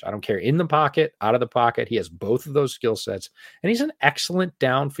dangerous. I don't care, in the pocket, out of the pocket. He has both of those skill sets, and he's an excellent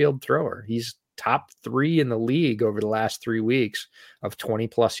downfield thrower. He's top 3 in the league over the last 3 weeks of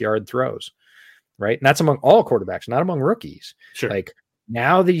 20-plus yard throws, right? And that's among all quarterbacks, not among rookies. Sure. Like,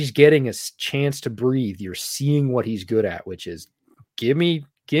 now that he's getting a chance to breathe, you're seeing what he's good at, which is give me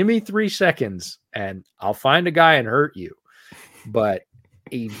 3 seconds and I'll find a guy and hurt you. But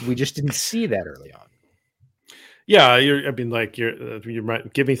we just didn't see that early on. Yeah, you're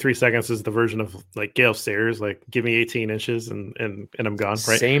right. Give me 3 seconds is the version of like Gale Sayers, like give me 18 inches and I'm gone.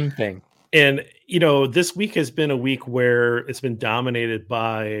 Right. Same thing. And this week has been a week where it's been dominated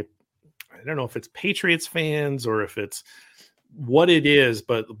by, I don't know if it's Patriots fans or if it's what it is,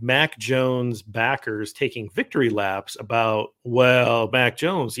 but Mac Jones backers taking victory laps about, well, Mac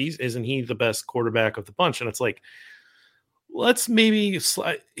Jones, isn't he the best quarterback of the bunch? And it's like, let's maybe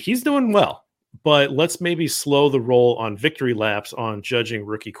he's doing well, but let's maybe slow the roll on victory laps on judging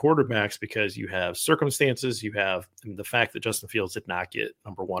rookie quarterbacks, because you have circumstances. You have the fact that Justin Fields did not get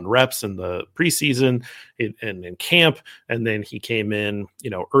number 1 reps in the preseason and in camp. And then he came in,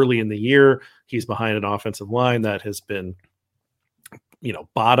 early in the year. He's behind an offensive line that has been,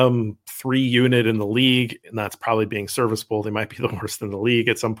 bottom 3 unit in the league. And that's probably being serviceable. They might be the worst in the league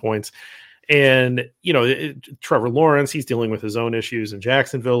at some points. And, Trevor Lawrence, he's dealing with his own issues in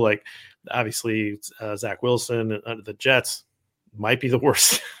Jacksonville. Like, obviously, Zach Wilson under the Jets might be the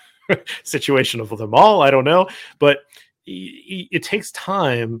worst situation of them all. I don't know. But it takes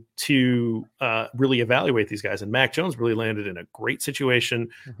time to really evaluate these guys. And Mac Jones really landed in a great situation.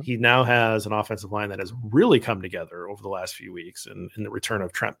 Mm-hmm. He now has an offensive line that has really come together over the last few weeks. And in the return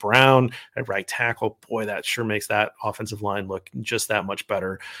of Trent Brown at right tackle, boy, that sure makes that offensive line look just that much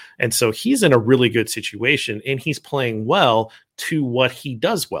better. And so he's in a really good situation, and he's playing well to what he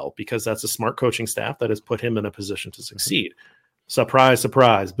does well, because that's a smart coaching staff that has put him in a position to succeed. Surprise,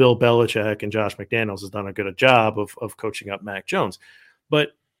 surprise. Bill Belichick and Josh McDaniels has done a good job of coaching up Mac Jones.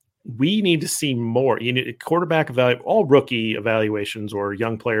 But we need to see more. Quarterback all rookie evaluations or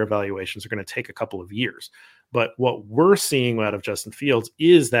young player evaluations are going to take a couple of years. But what we're seeing out of Justin Fields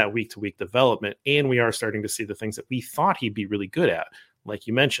is that week-to-week development, and we are starting to see the things that we thought he'd be really good at, like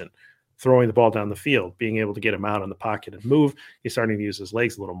you mentioned, throwing the ball down the field, being able to get him out in the pocket and move. He's starting to use his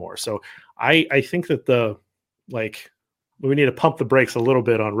legs a little more. So I think that we need to pump the brakes a little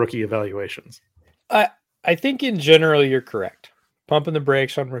bit on rookie evaluations. I think in general, you're correct. Pumping the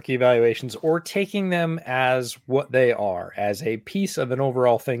brakes on rookie evaluations, or taking them as what they are, as a piece of an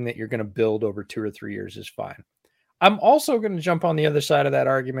overall thing that you're going to build over 2 or 3 years, is fine. I'm also going to jump on the other side of that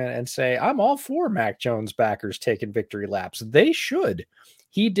argument and say I'm all for Mac Jones backers taking victory laps. They should.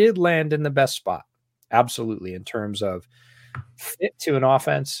 He did land in the best spot. Absolutely. In terms of fit to an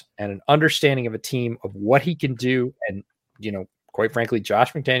offense and an understanding of a team of what he can do. And, quite frankly,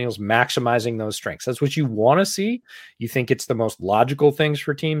 Josh McDaniels maximizing those strengths. That's what you want to see. You think it's the most logical things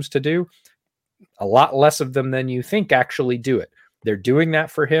for teams to do. A lot less of them than you think actually do it. They're doing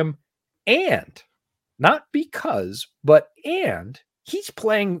that for him. And not because, but he's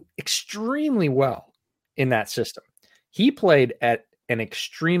playing extremely well in that system. He played at an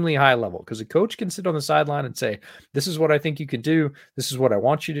extremely high level, because a coach can sit on the sideline and say, this is what I think you can do. This is what I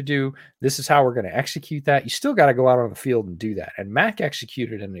want you to do. This is how we're going to execute that. You still got to go out on the field and do that. And Mac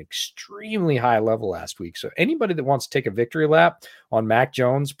executed at an extremely high level last week. So anybody that wants to take a victory lap on Mac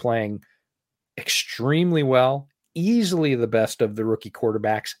Jones playing extremely well, easily the best of the rookie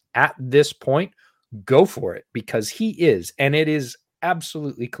quarterbacks at this point, go for it, because he is, and it is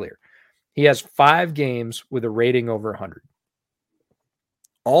absolutely clear. He has 5 games with a rating over 100.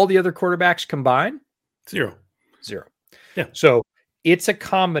 All the other quarterbacks combined, 0. Yeah. So it's a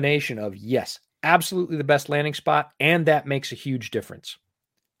combination of, yes, absolutely the best landing spot, and that makes a huge difference.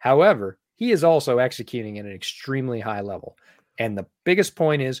 However, he is also executing at an extremely high level. And the biggest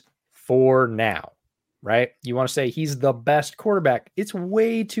point is, for now, right? You want to say he's the best quarterback. It's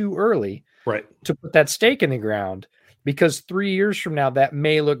way too early, right, to put that stake in the ground, because 3 years from now, that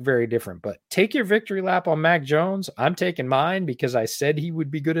may look very different. But take your victory lap on Mac Jones. I'm taking mine, because I said he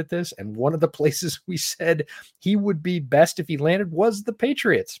would be good at this. And one of the places we said he would be best if he landed was the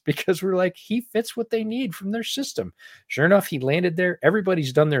Patriots, because we're like, he fits what they need from their system. Sure enough, he landed there.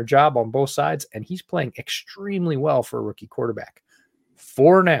 Everybody's done their job on both sides, and he's playing extremely well for a rookie quarterback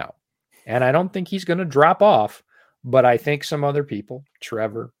for now. And I don't think he's going to drop off, but I think some other people,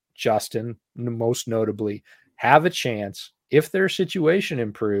 Trevor, Justin, most notably, have a chance, if their situation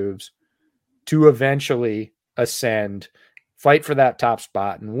improves, to eventually ascend fight for that top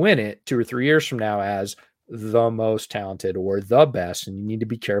spot and win it 2 or 3 years from now as the most talented or the best. And you need to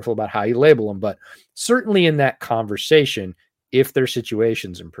be careful about how you label them, but certainly in that conversation, if their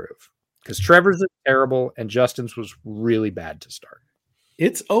situations improve, because Trevor's is terrible and Justin's was really bad to start.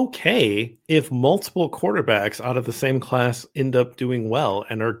 It's okay if multiple quarterbacks out of the same class end up doing well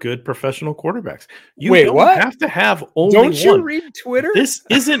and are good professional quarterbacks. You don't have to have only one. Don't you read Twitter? This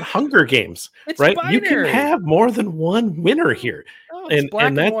isn't Hunger Games, right? Binary. You can have more than one winner here. And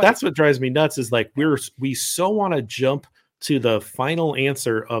that's what drives me nuts is like we so want to jump to the final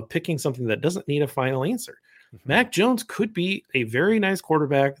answer of picking something that doesn't need a final answer. Mac Jones could be a very nice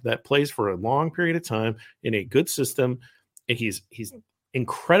quarterback that plays for a long period of time in a good system. And he's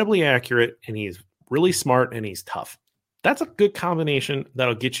incredibly accurate, and he's really smart, and he's tough. That's a good combination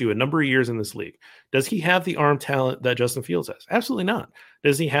that'll get you a number of years in this league. Does he have the arm talent that Justin Fields has? Absolutely not.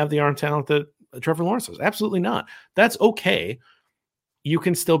 Does he have the arm talent that Trevor Lawrence has? Absolutely not. That's okay. You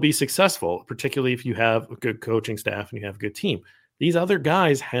can still be successful, particularly if you have a good coaching staff and you have a good team. These other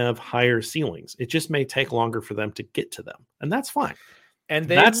guys have higher ceilings. It just may take longer for them to get to them, and that's fine. And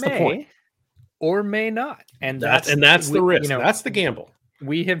that's the point, or may not. And that's the risk. That's the gamble.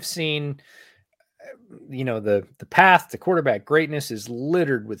 We have seen, the path to quarterback greatness is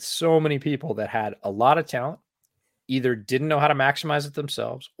littered with so many people that had a lot of talent, either didn't know how to maximize it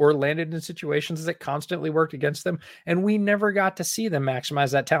themselves or landed in situations that constantly worked against them. And we never got to see them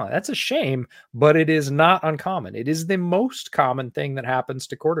maximize that talent. That's a shame, but it is not uncommon. It is the most common thing that happens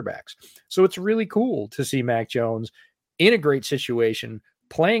to quarterbacks. So it's really cool to see Mac Jones in a great situation,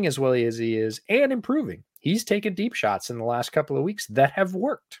 playing as well as he is and improving. He's taken deep shots in the last couple of weeks that have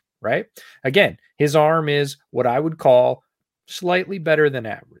worked, right? Again, his arm is what I would call slightly better than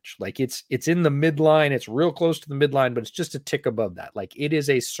average. Like it's in the midline. It's real close to the midline, but it's just a tick above that. Like it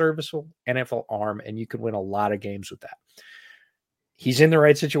is a serviceable NFL arm, and you can win a lot of games with that. He's in the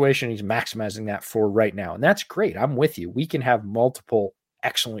right situation. He's maximizing that for right now. And that's great. I'm with you. We can have multiple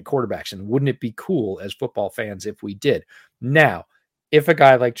excellent quarterbacks. And wouldn't it be cool as football fans if we did? Now, if a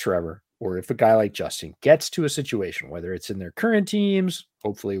guy like Trevor or if a guy like Justin gets to a situation, whether it's in their current teams,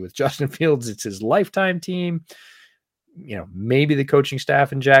 hopefully with Justin Fields, it's his lifetime team, maybe the coaching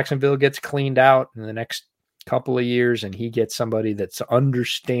staff in Jacksonville gets cleaned out in the next couple of years and he gets somebody that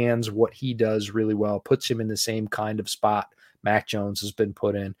understands what he does really well, puts him in the same kind of spot Mac Jones has been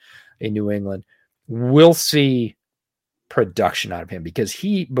put in New England. We'll see production out of him because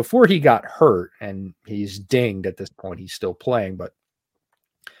before he got hurt, and he's dinged at this point, he's still playing, but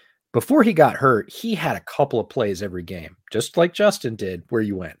before he got hurt, he had a couple of plays every game, just like Justin did, where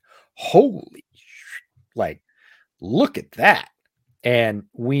you went, holy, look at that. And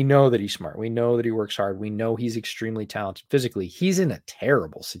we know that he's smart. We know that he works hard. We know he's extremely talented physically. He's in a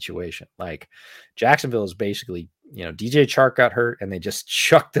terrible situation. Like Jacksonville is basically, DJ Chark got hurt and they just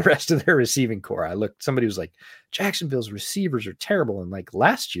chucked the rest of their receiving core. Somebody was like, Jacksonville's receivers are terrible. And like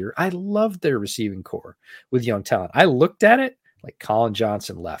last year, I loved their receiving core with young talent. I looked at it. Like Colin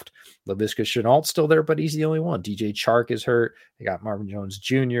Johnson left. LaVisca Chenault's still there, but he's the only one. DJ Chark is hurt. They got Marvin Jones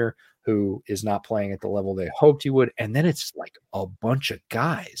Jr., who is not playing at the level they hoped he would. And then it's like a bunch of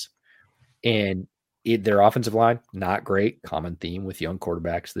guys. And their offensive line, not great. Common theme with young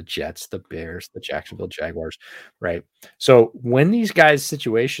quarterbacks, the Jets, the Bears, the Jacksonville Jaguars, right? So when these guys'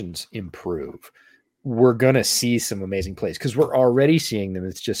 situations improve, we're going to see some amazing plays because we're already seeing them.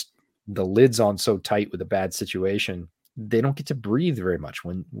 It's just the lid's on so tight with a bad situation. They don't get to breathe very much.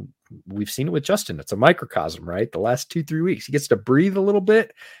 When we've seen it with Justin, it's a microcosm, right? The last 2-3 weeks, he gets to breathe a little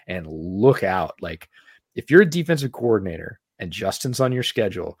bit and look out. Like if you're a defensive coordinator and Justin's on your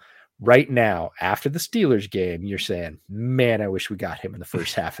schedule right now, after the Steelers game, you're saying, man, I wish we got him in the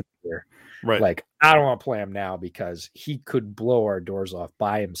first half of the year. Right. Like I don't want to play him now because he could blow our doors off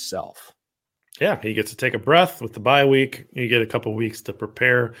by himself. Yeah, he gets to take a breath with the bye week. You get a couple weeks to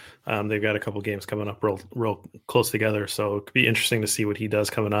prepare. They've got a couple games coming up real close together, so it could be interesting to see what he does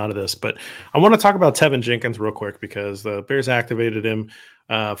coming out of this. But I want to talk about Tevin Jenkins real quick because the Bears activated him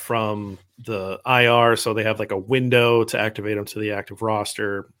from the IR, so they have like a window to activate him to the active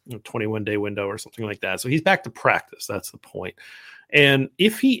roster, 21-day window or something like that. So he's back to practice. That's the point. And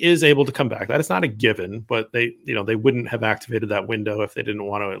if he is able to come back, that is not a given, but they wouldn't have activated that window if they didn't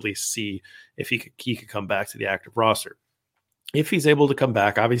want to at least see if he could come back to the active roster. If he's able to come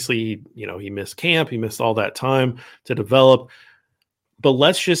back, obviously, he missed camp, he missed all that time to develop. But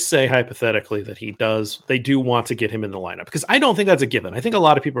let's just say hypothetically that they do want to get him in the lineup, because I don't think that's a given. I think a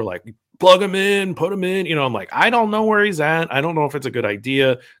lot of people are like, plug him in, put him in. I'm like, I don't know where he's at. I don't know if it's a good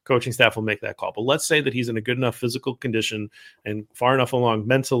idea. Coaching staff will make that call. But let's say that he's in a good enough physical condition and far enough along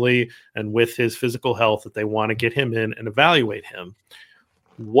mentally and with his physical health that they want to get him in and evaluate him.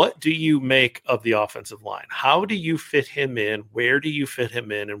 What do you make of the offensive line? How do you fit him in? Where do you fit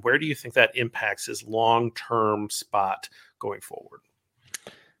him in? And where do you think that impacts his long-term spot going forward?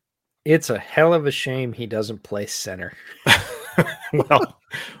 It's a hell of a shame he doesn't play center. well,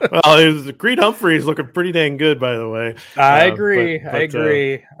 Creed Humphrey is looking pretty dang good, by the way. I agree. I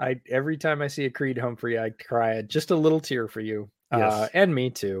agree. Every time I see a Creed Humphrey, I cry just a little tear for you. Yes. And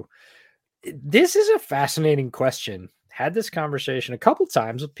me too. This is a fascinating question. Had this conversation a couple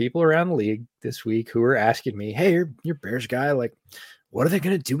times with people around the league this week who were asking me, hey, you're Bears guy. Like, what are they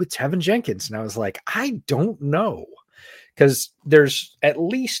going to do with Tevin Jenkins? And I was like, I don't know. Because there's at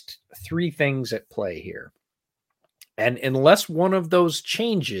least three things at play here. And unless one of those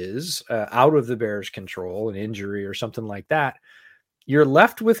changes out of the Bears' control, an injury or something like that, you're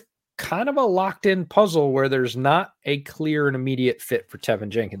left with kind of a locked-in puzzle where there's not a clear and immediate fit for Tevin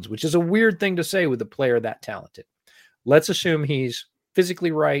Jenkins, which is a weird thing to say with a player that talented. Let's assume he's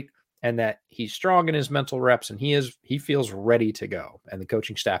physically right and that he's strong in his mental reps and he feels ready to go. And the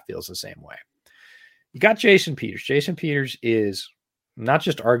coaching staff feels the same way. You got Jason Peters. Jason Peters is not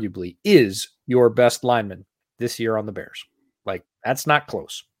just arguably is your best lineman this year on the Bears. Like, that's not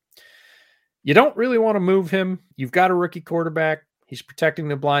close. You don't really want to move him. You've got a rookie quarterback. He's protecting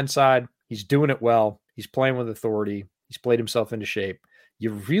the blind side. He's doing it well. He's playing with authority. He's played himself into shape.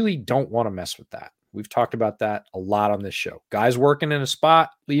 You really don't want to mess with that. We've talked about that a lot on this show. Guys working in a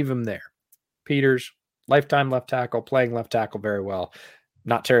spot, leave him there. Peters, lifetime left tackle, playing left tackle very well.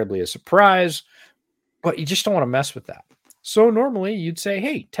 Not terribly a surprise, but you just don't want to mess with that. So normally you'd say,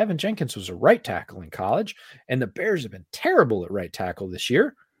 hey, Tevin Jenkins was a right tackle in college, and the Bears have been terrible at right tackle this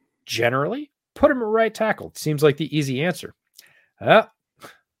year. Generally, put him at right tackle. It seems like the easy answer. The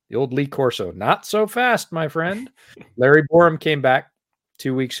old Lee Corso, not so fast, my friend. Larry Borum came back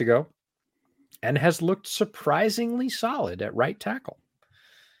 2 weeks ago and has looked surprisingly solid at right tackle,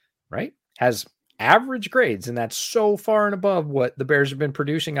 right? Has average grades, and that's so far and above what the Bears have been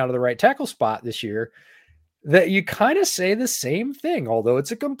producing out of the right tackle spot this year that you kind of say the same thing, although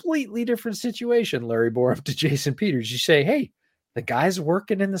it's a completely different situation, Larry Borum to Jason Peters. You say, hey, the guy's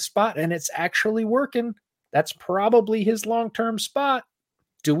working in the spot, and it's actually working. That's probably his long-term spot.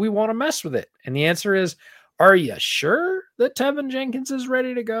 Do we want to mess with it? And the answer is, are you sure that Tevin Jenkins is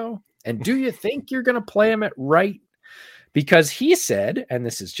ready to go? And do you think you're going to play him at right? Because he said, and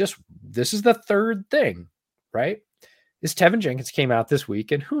this is the third thing, right? Is Tevin Jenkins came out this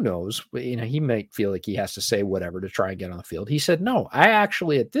week, and who knows, he might feel like he has to say whatever to try and get on the field. He said, no, I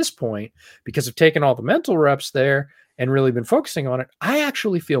actually, at this point, because I've taken all the mental reps there and really been focusing on it, I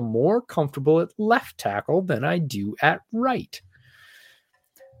actually feel more comfortable at left tackle than I do at right.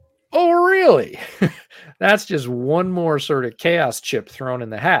 Oh, really? That's just one more sort of chaos chip thrown in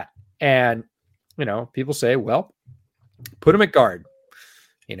the hat. And, people say, well, put him at guard,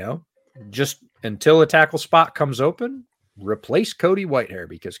 just until a tackle spot comes open, replace Cody Whitehair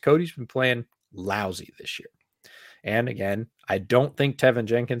because Cody's been playing lousy this year. And again, I don't think Tevin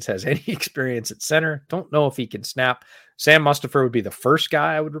Jenkins has any experience at center. Don't know if he can snap. Sam Mustipher would be the first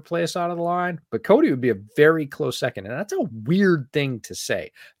guy I would replace out of the line, but Cody would be a very close second. And that's a weird thing to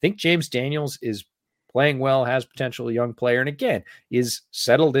say. I think James Daniels is playing well, has potential, a young player, and again, is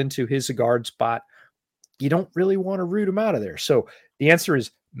settled into his guard spot. You don't really want to root him out of there. So the answer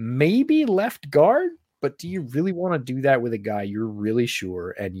is maybe left guard, but do you really want to do that with a guy you're really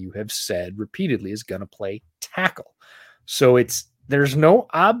sure and you have said repeatedly is going to play tackle? So there's no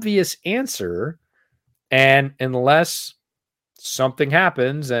obvious answer. And unless something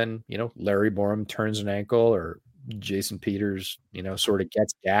happens and, Larry Borum turns an ankle or Jason Peters, sort of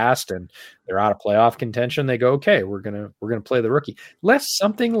gets gassed and they're out of playoff contention, they go, okay, we're going to play the rookie. Unless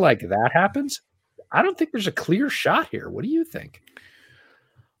something like that happens, I don't think there's a clear shot here. What do you think?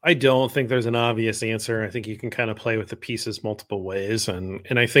 I don't think there's an obvious answer. I think you can kind of play with the pieces multiple ways. And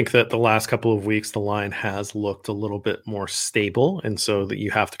I think that the last couple of weeks, the line has looked a little bit more stable. And so that you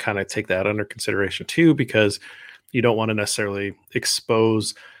have to kind of take that under consideration too, because you don't want to necessarily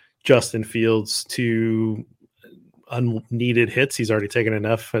expose Justin Fields to unneeded hits. He's already taken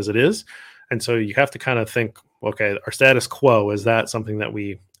enough as it is. And so you have to kind of think, okay, our status quo, is that something that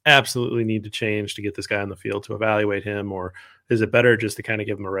we absolutely need to change to get this guy on the field to evaluate him, or is it better just to kind of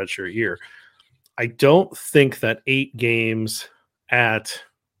give him a redshirt year? I don't think that 8 games at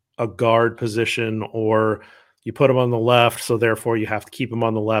a guard position or you put him on the left, so therefore you have to keep him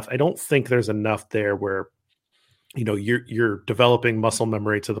on the left. I don't think there's enough there where, you know, you're developing muscle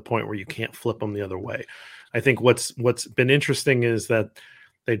memory to the point where you can't flip them the other way. I think what's been interesting is that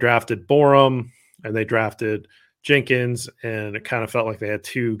they drafted Borum and they drafted Jenkins, and it kind of felt like they had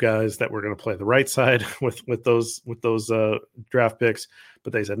two guys that were going to play the right side with those draft picks.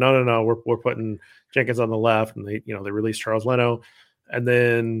 But they said, no, we're putting Jenkins on the left, and they released Charles Leno, and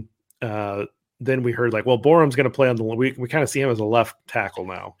then we heard like, well, Borum's going to play on the. We kind of see him as a left tackle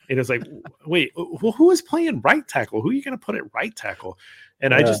now, and it's like, wait, well, who is playing right tackle? Who are you going to put at right tackle?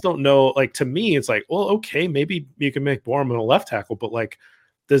 And I just don't know. Like, to me, it's like, well, okay, maybe you can make Borum a left tackle, but like,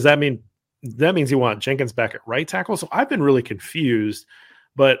 does that mean? That means you want Jenkins back at right tackle. So I've been really confused,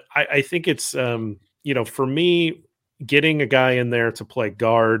 but I think it's, for me, getting a guy in there to play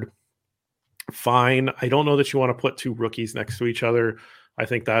guard, fine. I don't know that you want to put two rookies next to each other. I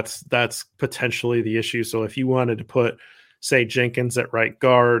think that's potentially the issue. So if you wanted to put, say, Jenkins at right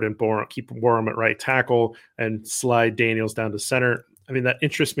guard and keep Borum at right tackle and slide Daniels down to center, I mean, that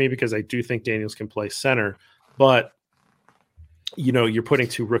interests me because I do think Daniels can play center, but you're putting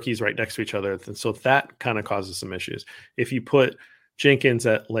two rookies right next to each other. And so that kind of causes some issues. If you put Jenkins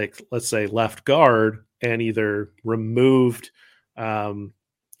at, like, let's say left guard and either removed Cody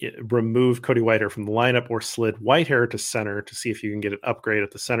Whitehair from the lineup or slid Whitehair to center to see if you can get an upgrade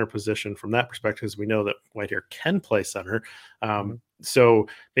at the center position from that perspective, because we know that Whitehair can play center. So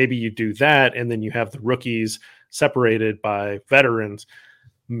maybe you do that, and then you have the rookies separated by veterans.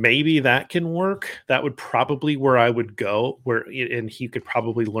 Maybe that can work. That would probably where I would go, and he could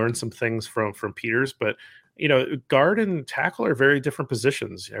probably learn some things from Peters. But, guard and tackle are very different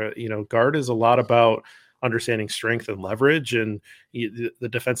positions. Guard is a lot about understanding strength and leverage, and the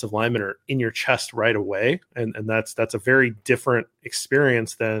defensive linemen are in your chest right away. And that's a very different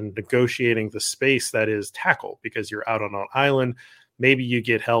experience than negotiating the space that is tackle, because you're out on an island. Maybe you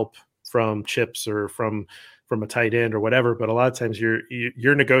get help from chips or from a tight end or whatever, but a lot of times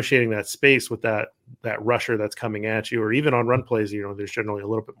you're negotiating that space with that rusher that's coming at you, or even on run plays, there's generally a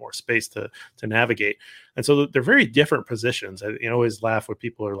little bit more space to navigate. And so they're very different positions. I always laugh when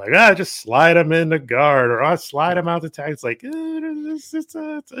people are like, just slide them into guard, or slide them out to tag. It's like,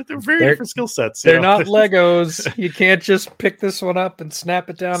 they're very different skill sets. They're not Legos. You can't just pick this one up and snap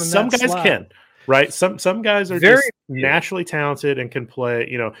it down. Some guys can. Right. Some guys are very just naturally talented and can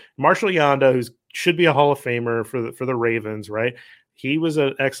play, Marshall Yanda, who's should be a Hall of Famer for the Ravens, right? He was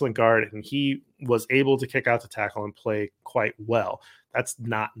an excellent guard, and he was able to kick out the tackle and play quite well. That's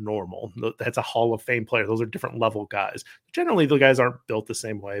not normal. That's a Hall of Fame player. Those are different level guys. Generally, the guys aren't built the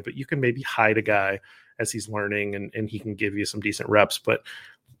same way, but you can maybe hide a guy as he's learning, and he can give you some decent reps. But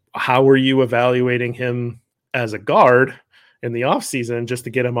how are you evaluating him as a guard in the offseason just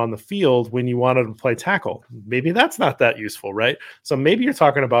to get him on the field when you wanted to play tackle? Maybe that's not that useful, right? So maybe you're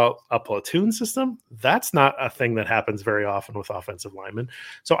talking about a platoon system. That's not a thing that happens very often with offensive linemen.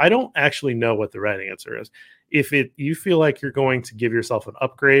 So I don't actually know what the right answer is. If you feel like you're going to give yourself an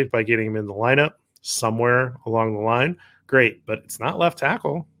upgrade by getting him in the lineup somewhere along the line, great, but it's not left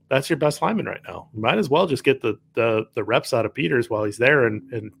tackle. That's your best lineman right now. You might as well just get the reps out of Peters while he's there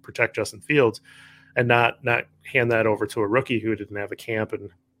and protect Justin Fields, and not hand that over to a rookie who didn't have a camp and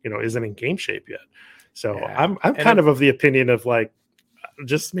isn't in game shape yet. So yeah. I'm kind of the opinion of like,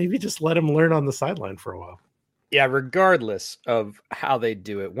 just let him learn on the sideline for a while. Yeah, regardless of how they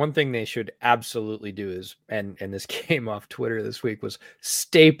do it, one thing they should absolutely do is, and this came off Twitter this week, was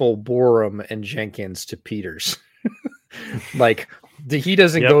staple Borum and Jenkins to Peters. Like, he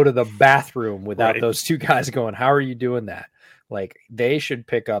doesn't go to the bathroom without those two guys going, how are you doing that? Like, they should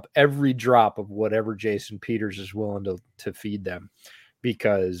pick up every drop of whatever Jason Peters is willing to feed them,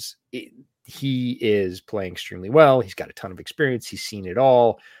 because he is playing extremely well. He's got a ton of experience. He's seen it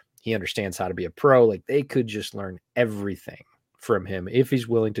all. He understands how to be a pro. Like, they could just learn everything from him if he's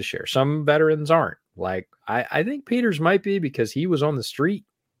willing to share. Some veterans aren't. Like, I think Peters might be, because he was on the street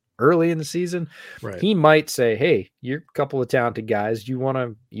early in the season. Right. He might say, hey, you're a couple of talented guys. You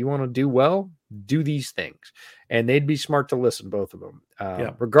want to do well? Do these things. And they'd be smart to listen, both of them.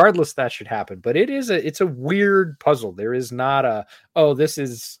 Regardless, that should happen. But it's a weird puzzle. There is not this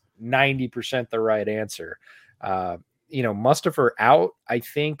is 90% the right answer. Mustafa out, I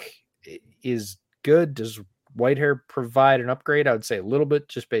think, is good. Does Whitehair provide an upgrade? I would say a little bit,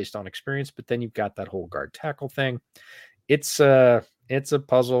 just based on experience. But then you've got that whole guard tackle thing. It's a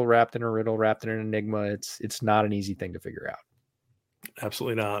puzzle wrapped in a riddle, wrapped in an enigma. It's not an easy thing to figure out.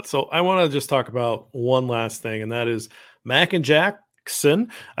 Absolutely not. So I want to just talk about one last thing, and that is Mac and Jack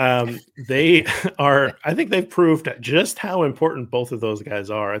They are, I think they've proved just how important both of those guys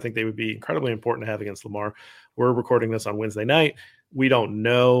are. I think they would be incredibly important to have against Lamar. We're recording this on Wednesday night. We don't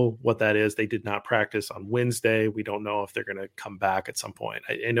know what that is. They did not practice on Wednesday. We don't know if they're going to come back at some point.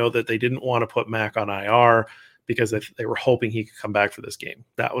 I know that they didn't want to put Mac on IR because they were hoping he could come back for this game.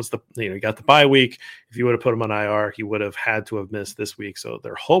 That was he got the bye week. If you would have put him on IR, he would have had to have missed this week. So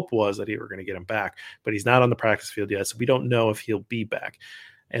their hope was that he were going to get him back, but he's not on the practice field yet. So we don't know if he'll be back.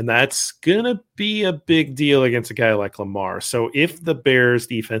 And that's going to be a big deal against a guy like Lamar. So if the Bears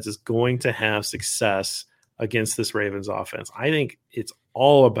defense is going to have success against this Ravens offense, I think it's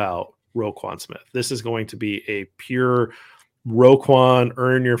all about Roquan Smith. This is going to be a pure Roquan,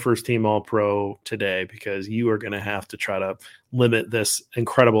 earn your first team All-Pro today, because you are going to have to try to limit this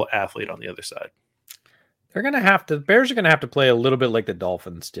incredible athlete on the other side. The Bears are going to have to play a little bit like the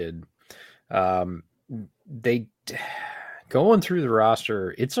Dolphins did. They going through the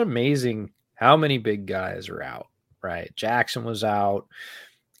roster, it's amazing how many big guys are out, right? Jackson was out.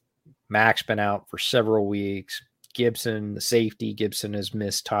 Mac's been out for several weeks. Gibson, the safety, Gibson has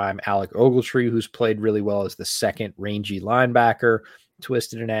missed time. Alec Ogletree, who's played really well as the second rangy linebacker,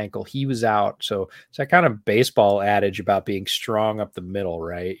 twisted an ankle. He was out. So it's that kind of baseball adage about being strong up the middle,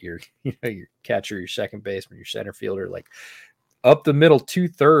 right? Your catcher, your second baseman, your center fielder, like up the middle,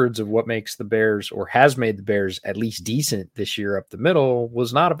 2/3 of what makes the Bears, or has made the Bears at least decent this year up the middle,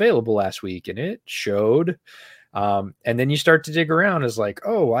 was not available last week. And it showed. And then you start to dig around as like,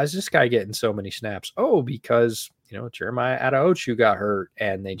 oh, why is this guy getting so many snaps? Oh, because, Jeremiah Adeochu got hurt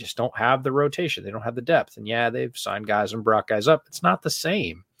and they just don't have the rotation. They don't have the depth. And yeah, they've signed guys and brought guys up. It's not the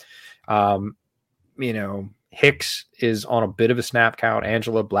same. Hicks is on a bit of a snap count.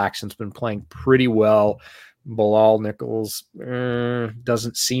 Angela Blackson's been playing pretty well. Bilal Nichols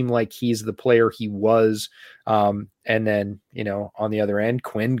doesn't seem like he's the player he was. And then, on the other end,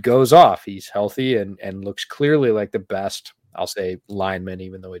 Quinn goes off. He's healthy and looks clearly like the best, I'll say, lineman,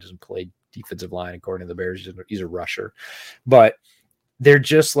 even though he doesn't play defensive line according to the Bears. He's a rusher. But they're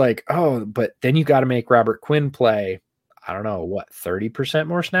just like, oh, but then you got to make Robert Quinn play, I don't know, 30%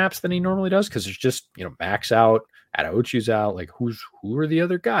 more snaps than he normally does? Because there's just, Max out, Adeochu's out. Like, who are the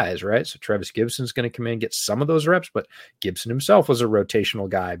other guys, right? So Travis Gibson's going to come in and get some of those reps, but Gibson himself was a rotational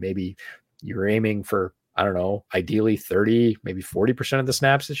guy. Maybe you're aiming for, I don't know, ideally 30, maybe 40% of the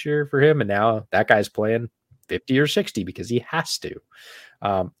snaps this year for him. And now that guy's playing 50 or 60 because he has to.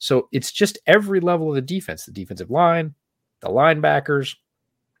 So it's just every level of the defense, the defensive line, the linebackers,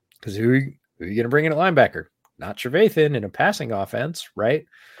 because who are you going to bring in at linebacker? Not Trevathan in a passing offense, right?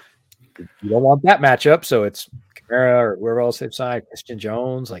 You don't want that matchup. So it's Kamara or whoever else they've signed, Christian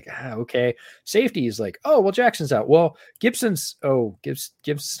Jones, like, okay. Safety is like, oh, well, Jackson's out. Well, Gibson's you're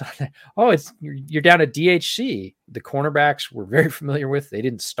down at DHC. The cornerbacks we're very familiar with. They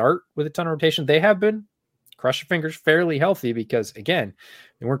didn't start with a ton of rotation. They have been, cross your fingers, fairly healthy because, again,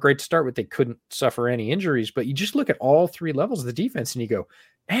 they weren't great to start with. They couldn't suffer any injuries, but you just look at all three levels of the defense and you go,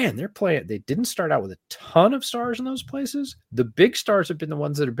 man, they're playing. They didn't start out with a ton of stars in those places. The big stars have been the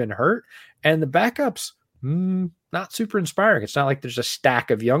ones that have been hurt, and the backups, not super inspiring. It's not like there's a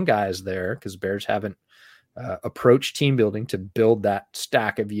stack of young guys there because Bears haven't approached team building to build that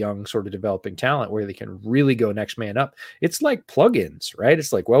stack of young sort of developing talent where they can really go next man up. It's like plugins, right?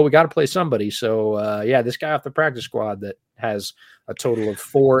 It's like, well, we got to play somebody. So this guy off the practice squad that has a total of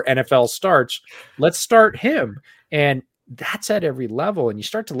 4 NFL starts, let's start him. And that's at every level. And you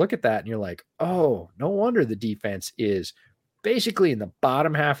start to look at that and you're like, oh, no wonder the defense is basically in the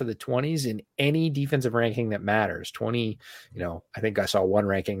bottom half of the 20s in any defensive ranking that matters. 20, I think I saw one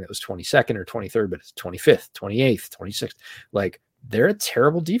ranking that was 22nd or 23rd, but it's 25th, 28th, 26th. Like, they're a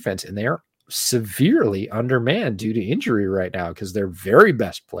terrible defense and they are severely undermanned due to injury right now because their very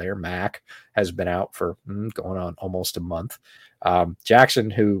best player, Mac, has been out for going on almost a month.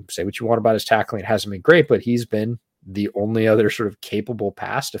 Jackson, who, say what you want about his tackling, it hasn't been great, but he's been the only other sort of capable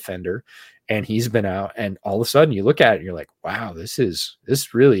pass defender, and he's been out. And all of a sudden you look at it and you're like, wow, this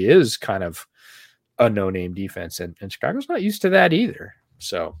really is kind of a no-name defense. And Chicago's not used to that either.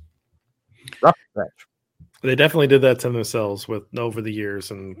 So rough stretch. They definitely did that to themselves over the years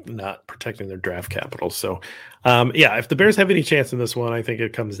and not protecting their draft capital. So, if the Bears have any chance in this one, I think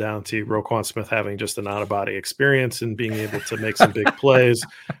it comes down to Roquan Smith having just an out-of-body experience and being able to make some big plays.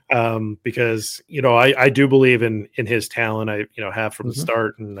 Because, I do believe in his talent. I have from the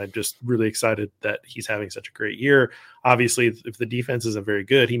start, and I'm just really excited that he's having such a great year. Obviously, if the defense isn't very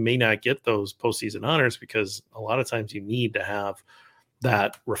good, he may not get those postseason honors because a lot of times you need to have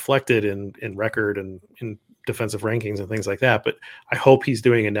that reflected in record and in defensive rankings and things like that. But I hope he's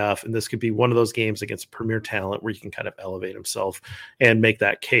doing enough. And this could be one of those games against premier talent where you can kind of elevate himself and make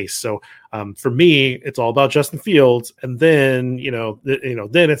that case. So for me, it's all about Justin Fields. And then,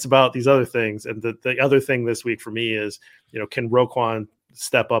 then it's about these other things. And the other thing this week for me is, can Roquan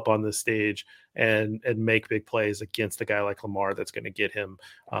step up on this stage and make big plays against a guy like Lamar that's going to get him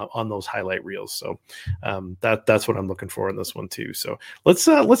on those highlight reels. So that's what I'm looking for in this one too. So let's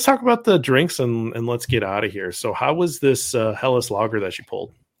talk about the drinks and let's get out of here. So how was this Hellas Lager that you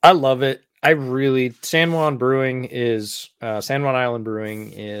pulled? I love it. San Juan Island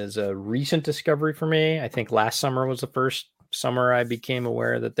Brewing is a recent discovery for me. I think last summer was the first summer I became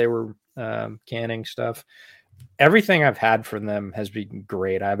aware that they were canning stuff. Everything I've had from them has been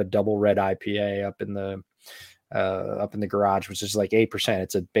great. I have a double red IPA up in the garage, which is like 8%.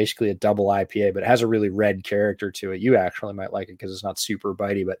 It's basically a double IPA, but it has a really red character to it. You actually might like it because it's not super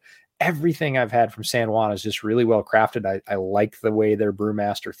bitey, but everything I've had from San Juan is just really well crafted. I like the way their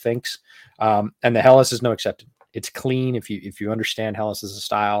brewmaster thinks. And the Hellas is no exception. It's clean. If you understand Hellas as a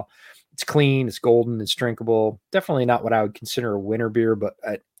style, it's clean, it's golden, it's drinkable. Definitely not what I would consider a winter beer, but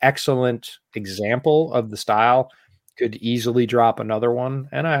an excellent example of the style. Could easily drop another one.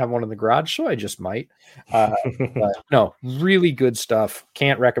 And I have one in the garage, so I just might. But no, really good stuff.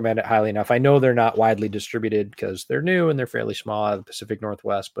 Can't recommend it highly enough. I know they're not widely distributed because they're new and they're fairly small out of the Pacific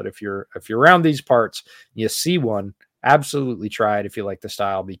Northwest. But if you're around these parts, you see one, absolutely try it if you like the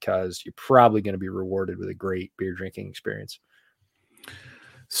style, because you're probably going to be rewarded with a great beer drinking experience.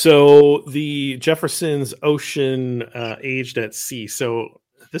 So the Jefferson's Ocean aged at sea. So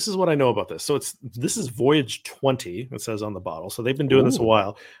this is what I know about this. So this is Voyage 20, it says on the bottle. So they've been doing this a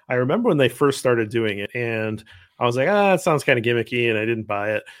while. I remember when they first started doing it, and I was like, it sounds kind of gimmicky, and I didn't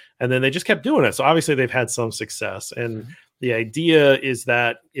buy it. And then they just kept doing it. So obviously they've had some success. And the idea is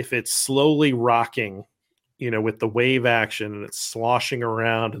that if it's slowly rocking, with the wave action and it's sloshing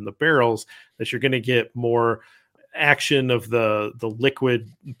around in the barrels, that you're going to get more action of the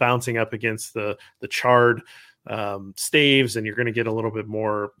liquid bouncing up against the charred staves, and you're going to get a little bit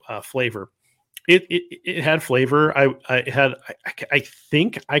more flavor. It had flavor. I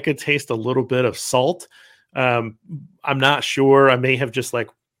think I could taste a little bit of salt. I'm not sure. I may have just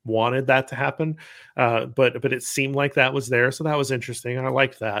wanted that to happen, but it seemed like that was there, so that was interesting. I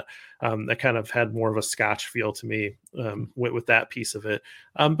liked that. That kind of had more of a Scotch feel to me with that piece of it.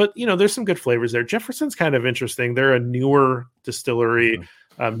 But there's some good flavors there. Jefferson's kind of interesting. They're a newer distillery,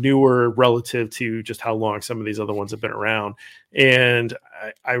 newer relative to just how long some of these other ones have been around. And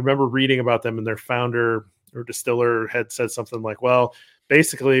I remember reading about them, and their founder or distiller had said something like, well,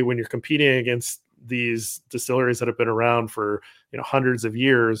 basically when you're competing against these distilleries that have been around for hundreds of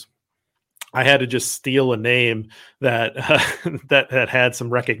years, I had to just steal a name that that had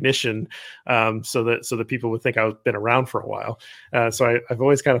some recognition, so that people would think I've been around for a while. So I've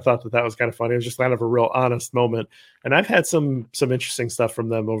always kind of thought that was kind of funny. It was just kind of a real honest moment, and I've had some interesting stuff from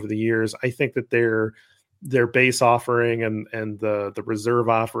them over the years. I think that their base offering and the reserve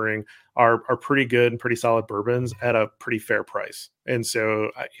offering are pretty good and pretty solid bourbons at a pretty fair price. And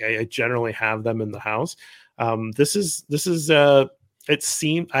so I generally have them in the house. This is it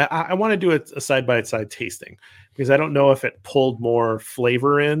seemed I want to do a side-by-side tasting, because I don't know if it pulled more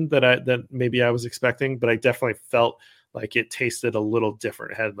flavor in that maybe I was expecting, but I definitely felt like it tasted a little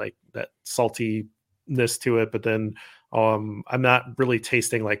different. It had like that saltiness to it, but then I'm not really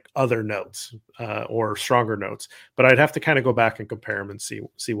tasting like other notes or stronger notes, but I'd have to kind of go back and compare them and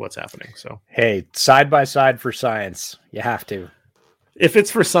see what's happening. So, hey, side by side for science, you have to. If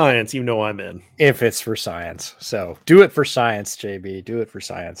it's for science, I'm in. If it's for science. So do it for science, JB. Do it for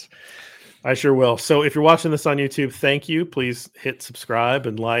science. I sure will. So if you're watching this on YouTube, thank you. Please hit subscribe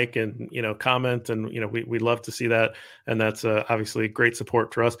and like and, comment. And, we'd love to see that. And that's obviously great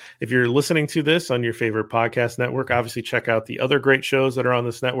support for us. If you're listening to this on your favorite podcast network, obviously check out the other great shows that are on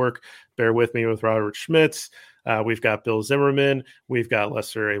this network. Bear With Me with Robert Schmitz. We've got Bill Zimmerman. We've got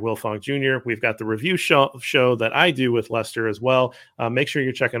Lester A. Wilfong Jr. We've got the review show that I do with Lester as well. Make sure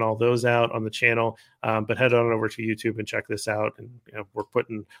you're checking all those out on the channel. But head on over to YouTube and check this out. And we're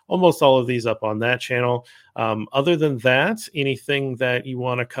putting almost all of these up on that channel. Other than that, anything that you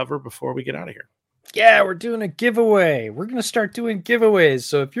want to cover before we get out of here? Yeah, we're doing a giveaway. We're going to start doing giveaways.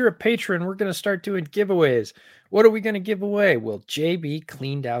 So if you're a patron, we're going to start doing giveaways. What are we going to give away? Well, JB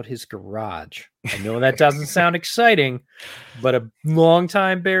cleaned out his garage. I know that doesn't sound exciting, but a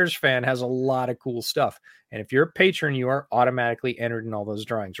longtime Bears fan has a lot of cool stuff. And if you're a patron, you are automatically entered in all those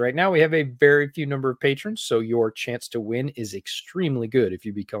drawings. Right now, we have a very few number of patrons, so your chance to win is extremely good if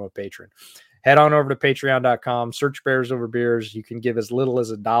you become a patron. head on over to patreon.com, search Bears Over Beers. You can give as little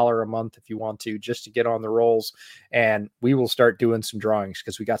as $1 a month if you want to, just to get on the rolls. And we will start doing some drawings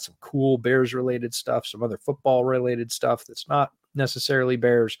because we got some cool Bears related stuff, some other football related stuff that's not necessarily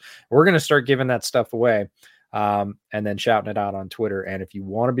Bears. We're going to start giving that stuff away and then shouting it out on Twitter. And if you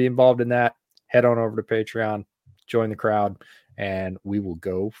want to be involved in that, head on over to Patreon, join the crowd, and we will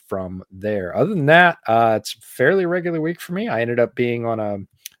go from there. Other than that, it's a fairly regular week for me. I ended up being on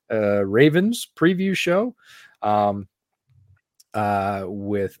a Ravens preview show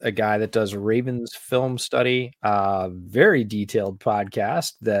with a guy that does Ravens film study, very detailed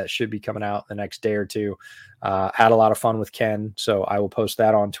podcast that should be coming out the next day or two. Had a lot of fun with Ken, so I will post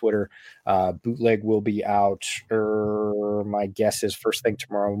that on Twitter. Bootleg will be out, my guess is first thing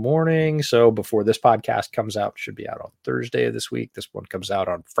tomorrow morning. So before this podcast comes out, should be out on Thursday of this week. This one comes out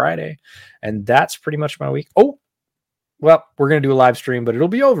on Friday, and that's pretty much my week. Oh, well, we're going to do a live stream, but it'll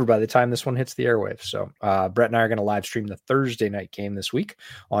be over by the time this one hits the airwaves. So Brett and I are going to live stream the Thursday night game this week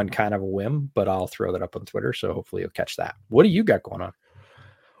on kind of a whim, but I'll throw that up on Twitter. So hopefully you'll catch that. What do you got going on?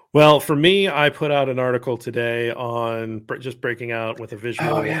 Well, for me, I put out an article today on just breaking out with a visual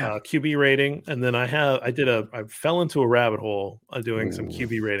QB rating. And then I fell into a rabbit hole doing some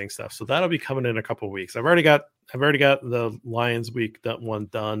QB rating stuff. So that'll be coming in a couple of weeks. I've already got the Lions week one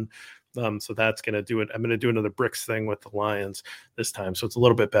done. So that's going to do it. I'm going to do another bricks thing with the Lions this time. So it's a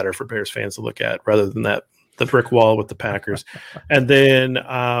little bit better for Bears fans to look at rather than the brick wall with the Packers. And then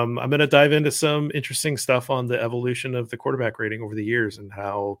I'm going to dive into some interesting stuff on the evolution of the quarterback rating over the years and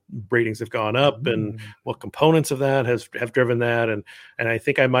how ratings have gone up and what components of that have driven that. And I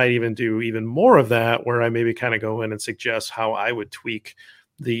think I might even do even more of that, where I maybe kind of go in and suggest how I would tweak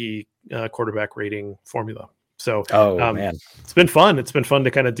the quarterback rating formula. So man, it's been fun. It's been fun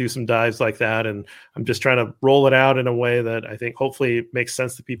to kind of do some dives like that. And I'm just trying to roll it out in a way that I think hopefully makes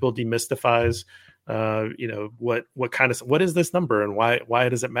sense to people, demystifies, what is this number and why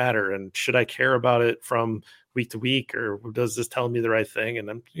does it matter? And should I care about it from week to week, or does this tell me the right thing? And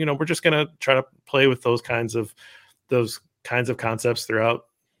then, we're just going to try to play with those kinds of concepts throughout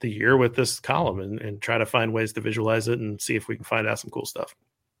the year with this column and try to find ways to visualize it and see if we can find out some cool stuff.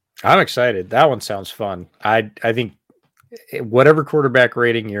 I'm excited. That one sounds fun. I think whatever quarterback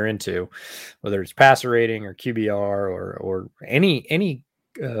rating you're into, whether it's passer rating or QBR or any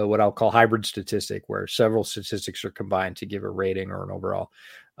what I'll call hybrid statistic, where several statistics are combined to give a rating or an overall,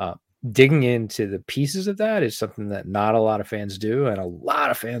 digging into the pieces of that is something that not a lot of fans do. And a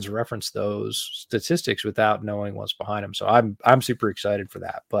lot of fans reference those statistics without knowing what's behind them. So I'm super excited for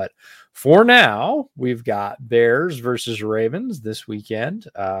that. But for now, we've got Bears versus Ravens this weekend.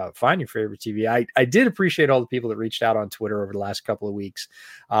 Find your favorite TV. I did appreciate all the people that reached out on Twitter over the last couple of weeks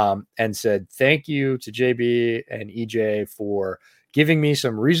and said, thank you to JB and EJ for giving me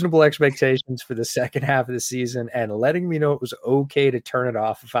some reasonable expectations for the second half of the season and letting me know it was okay to turn it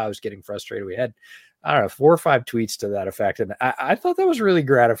off if I was getting frustrated. We had, 4 or 5 tweets to that effect. And I thought that was really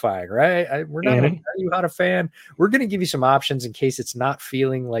gratifying, right? We're not going to tell you how to fan. We're going to give you some options in case it's not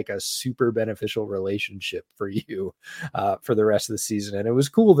feeling like a super beneficial relationship for you for the rest of the season. And it was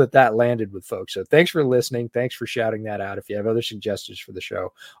cool that landed with folks. So thanks for listening. Thanks for shouting that out. If you have other suggestions for the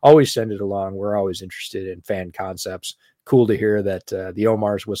show, always send it along. We're always interested in fan concepts. Cool to hear that the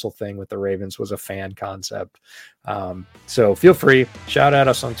Omar's whistle thing with the Ravens was a fan concept. So feel free, shout at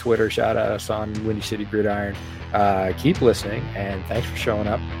us on Twitter, shout at us on Windy City Gridiron. Keep listening, and thanks for showing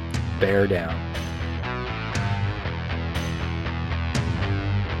up. Bear down.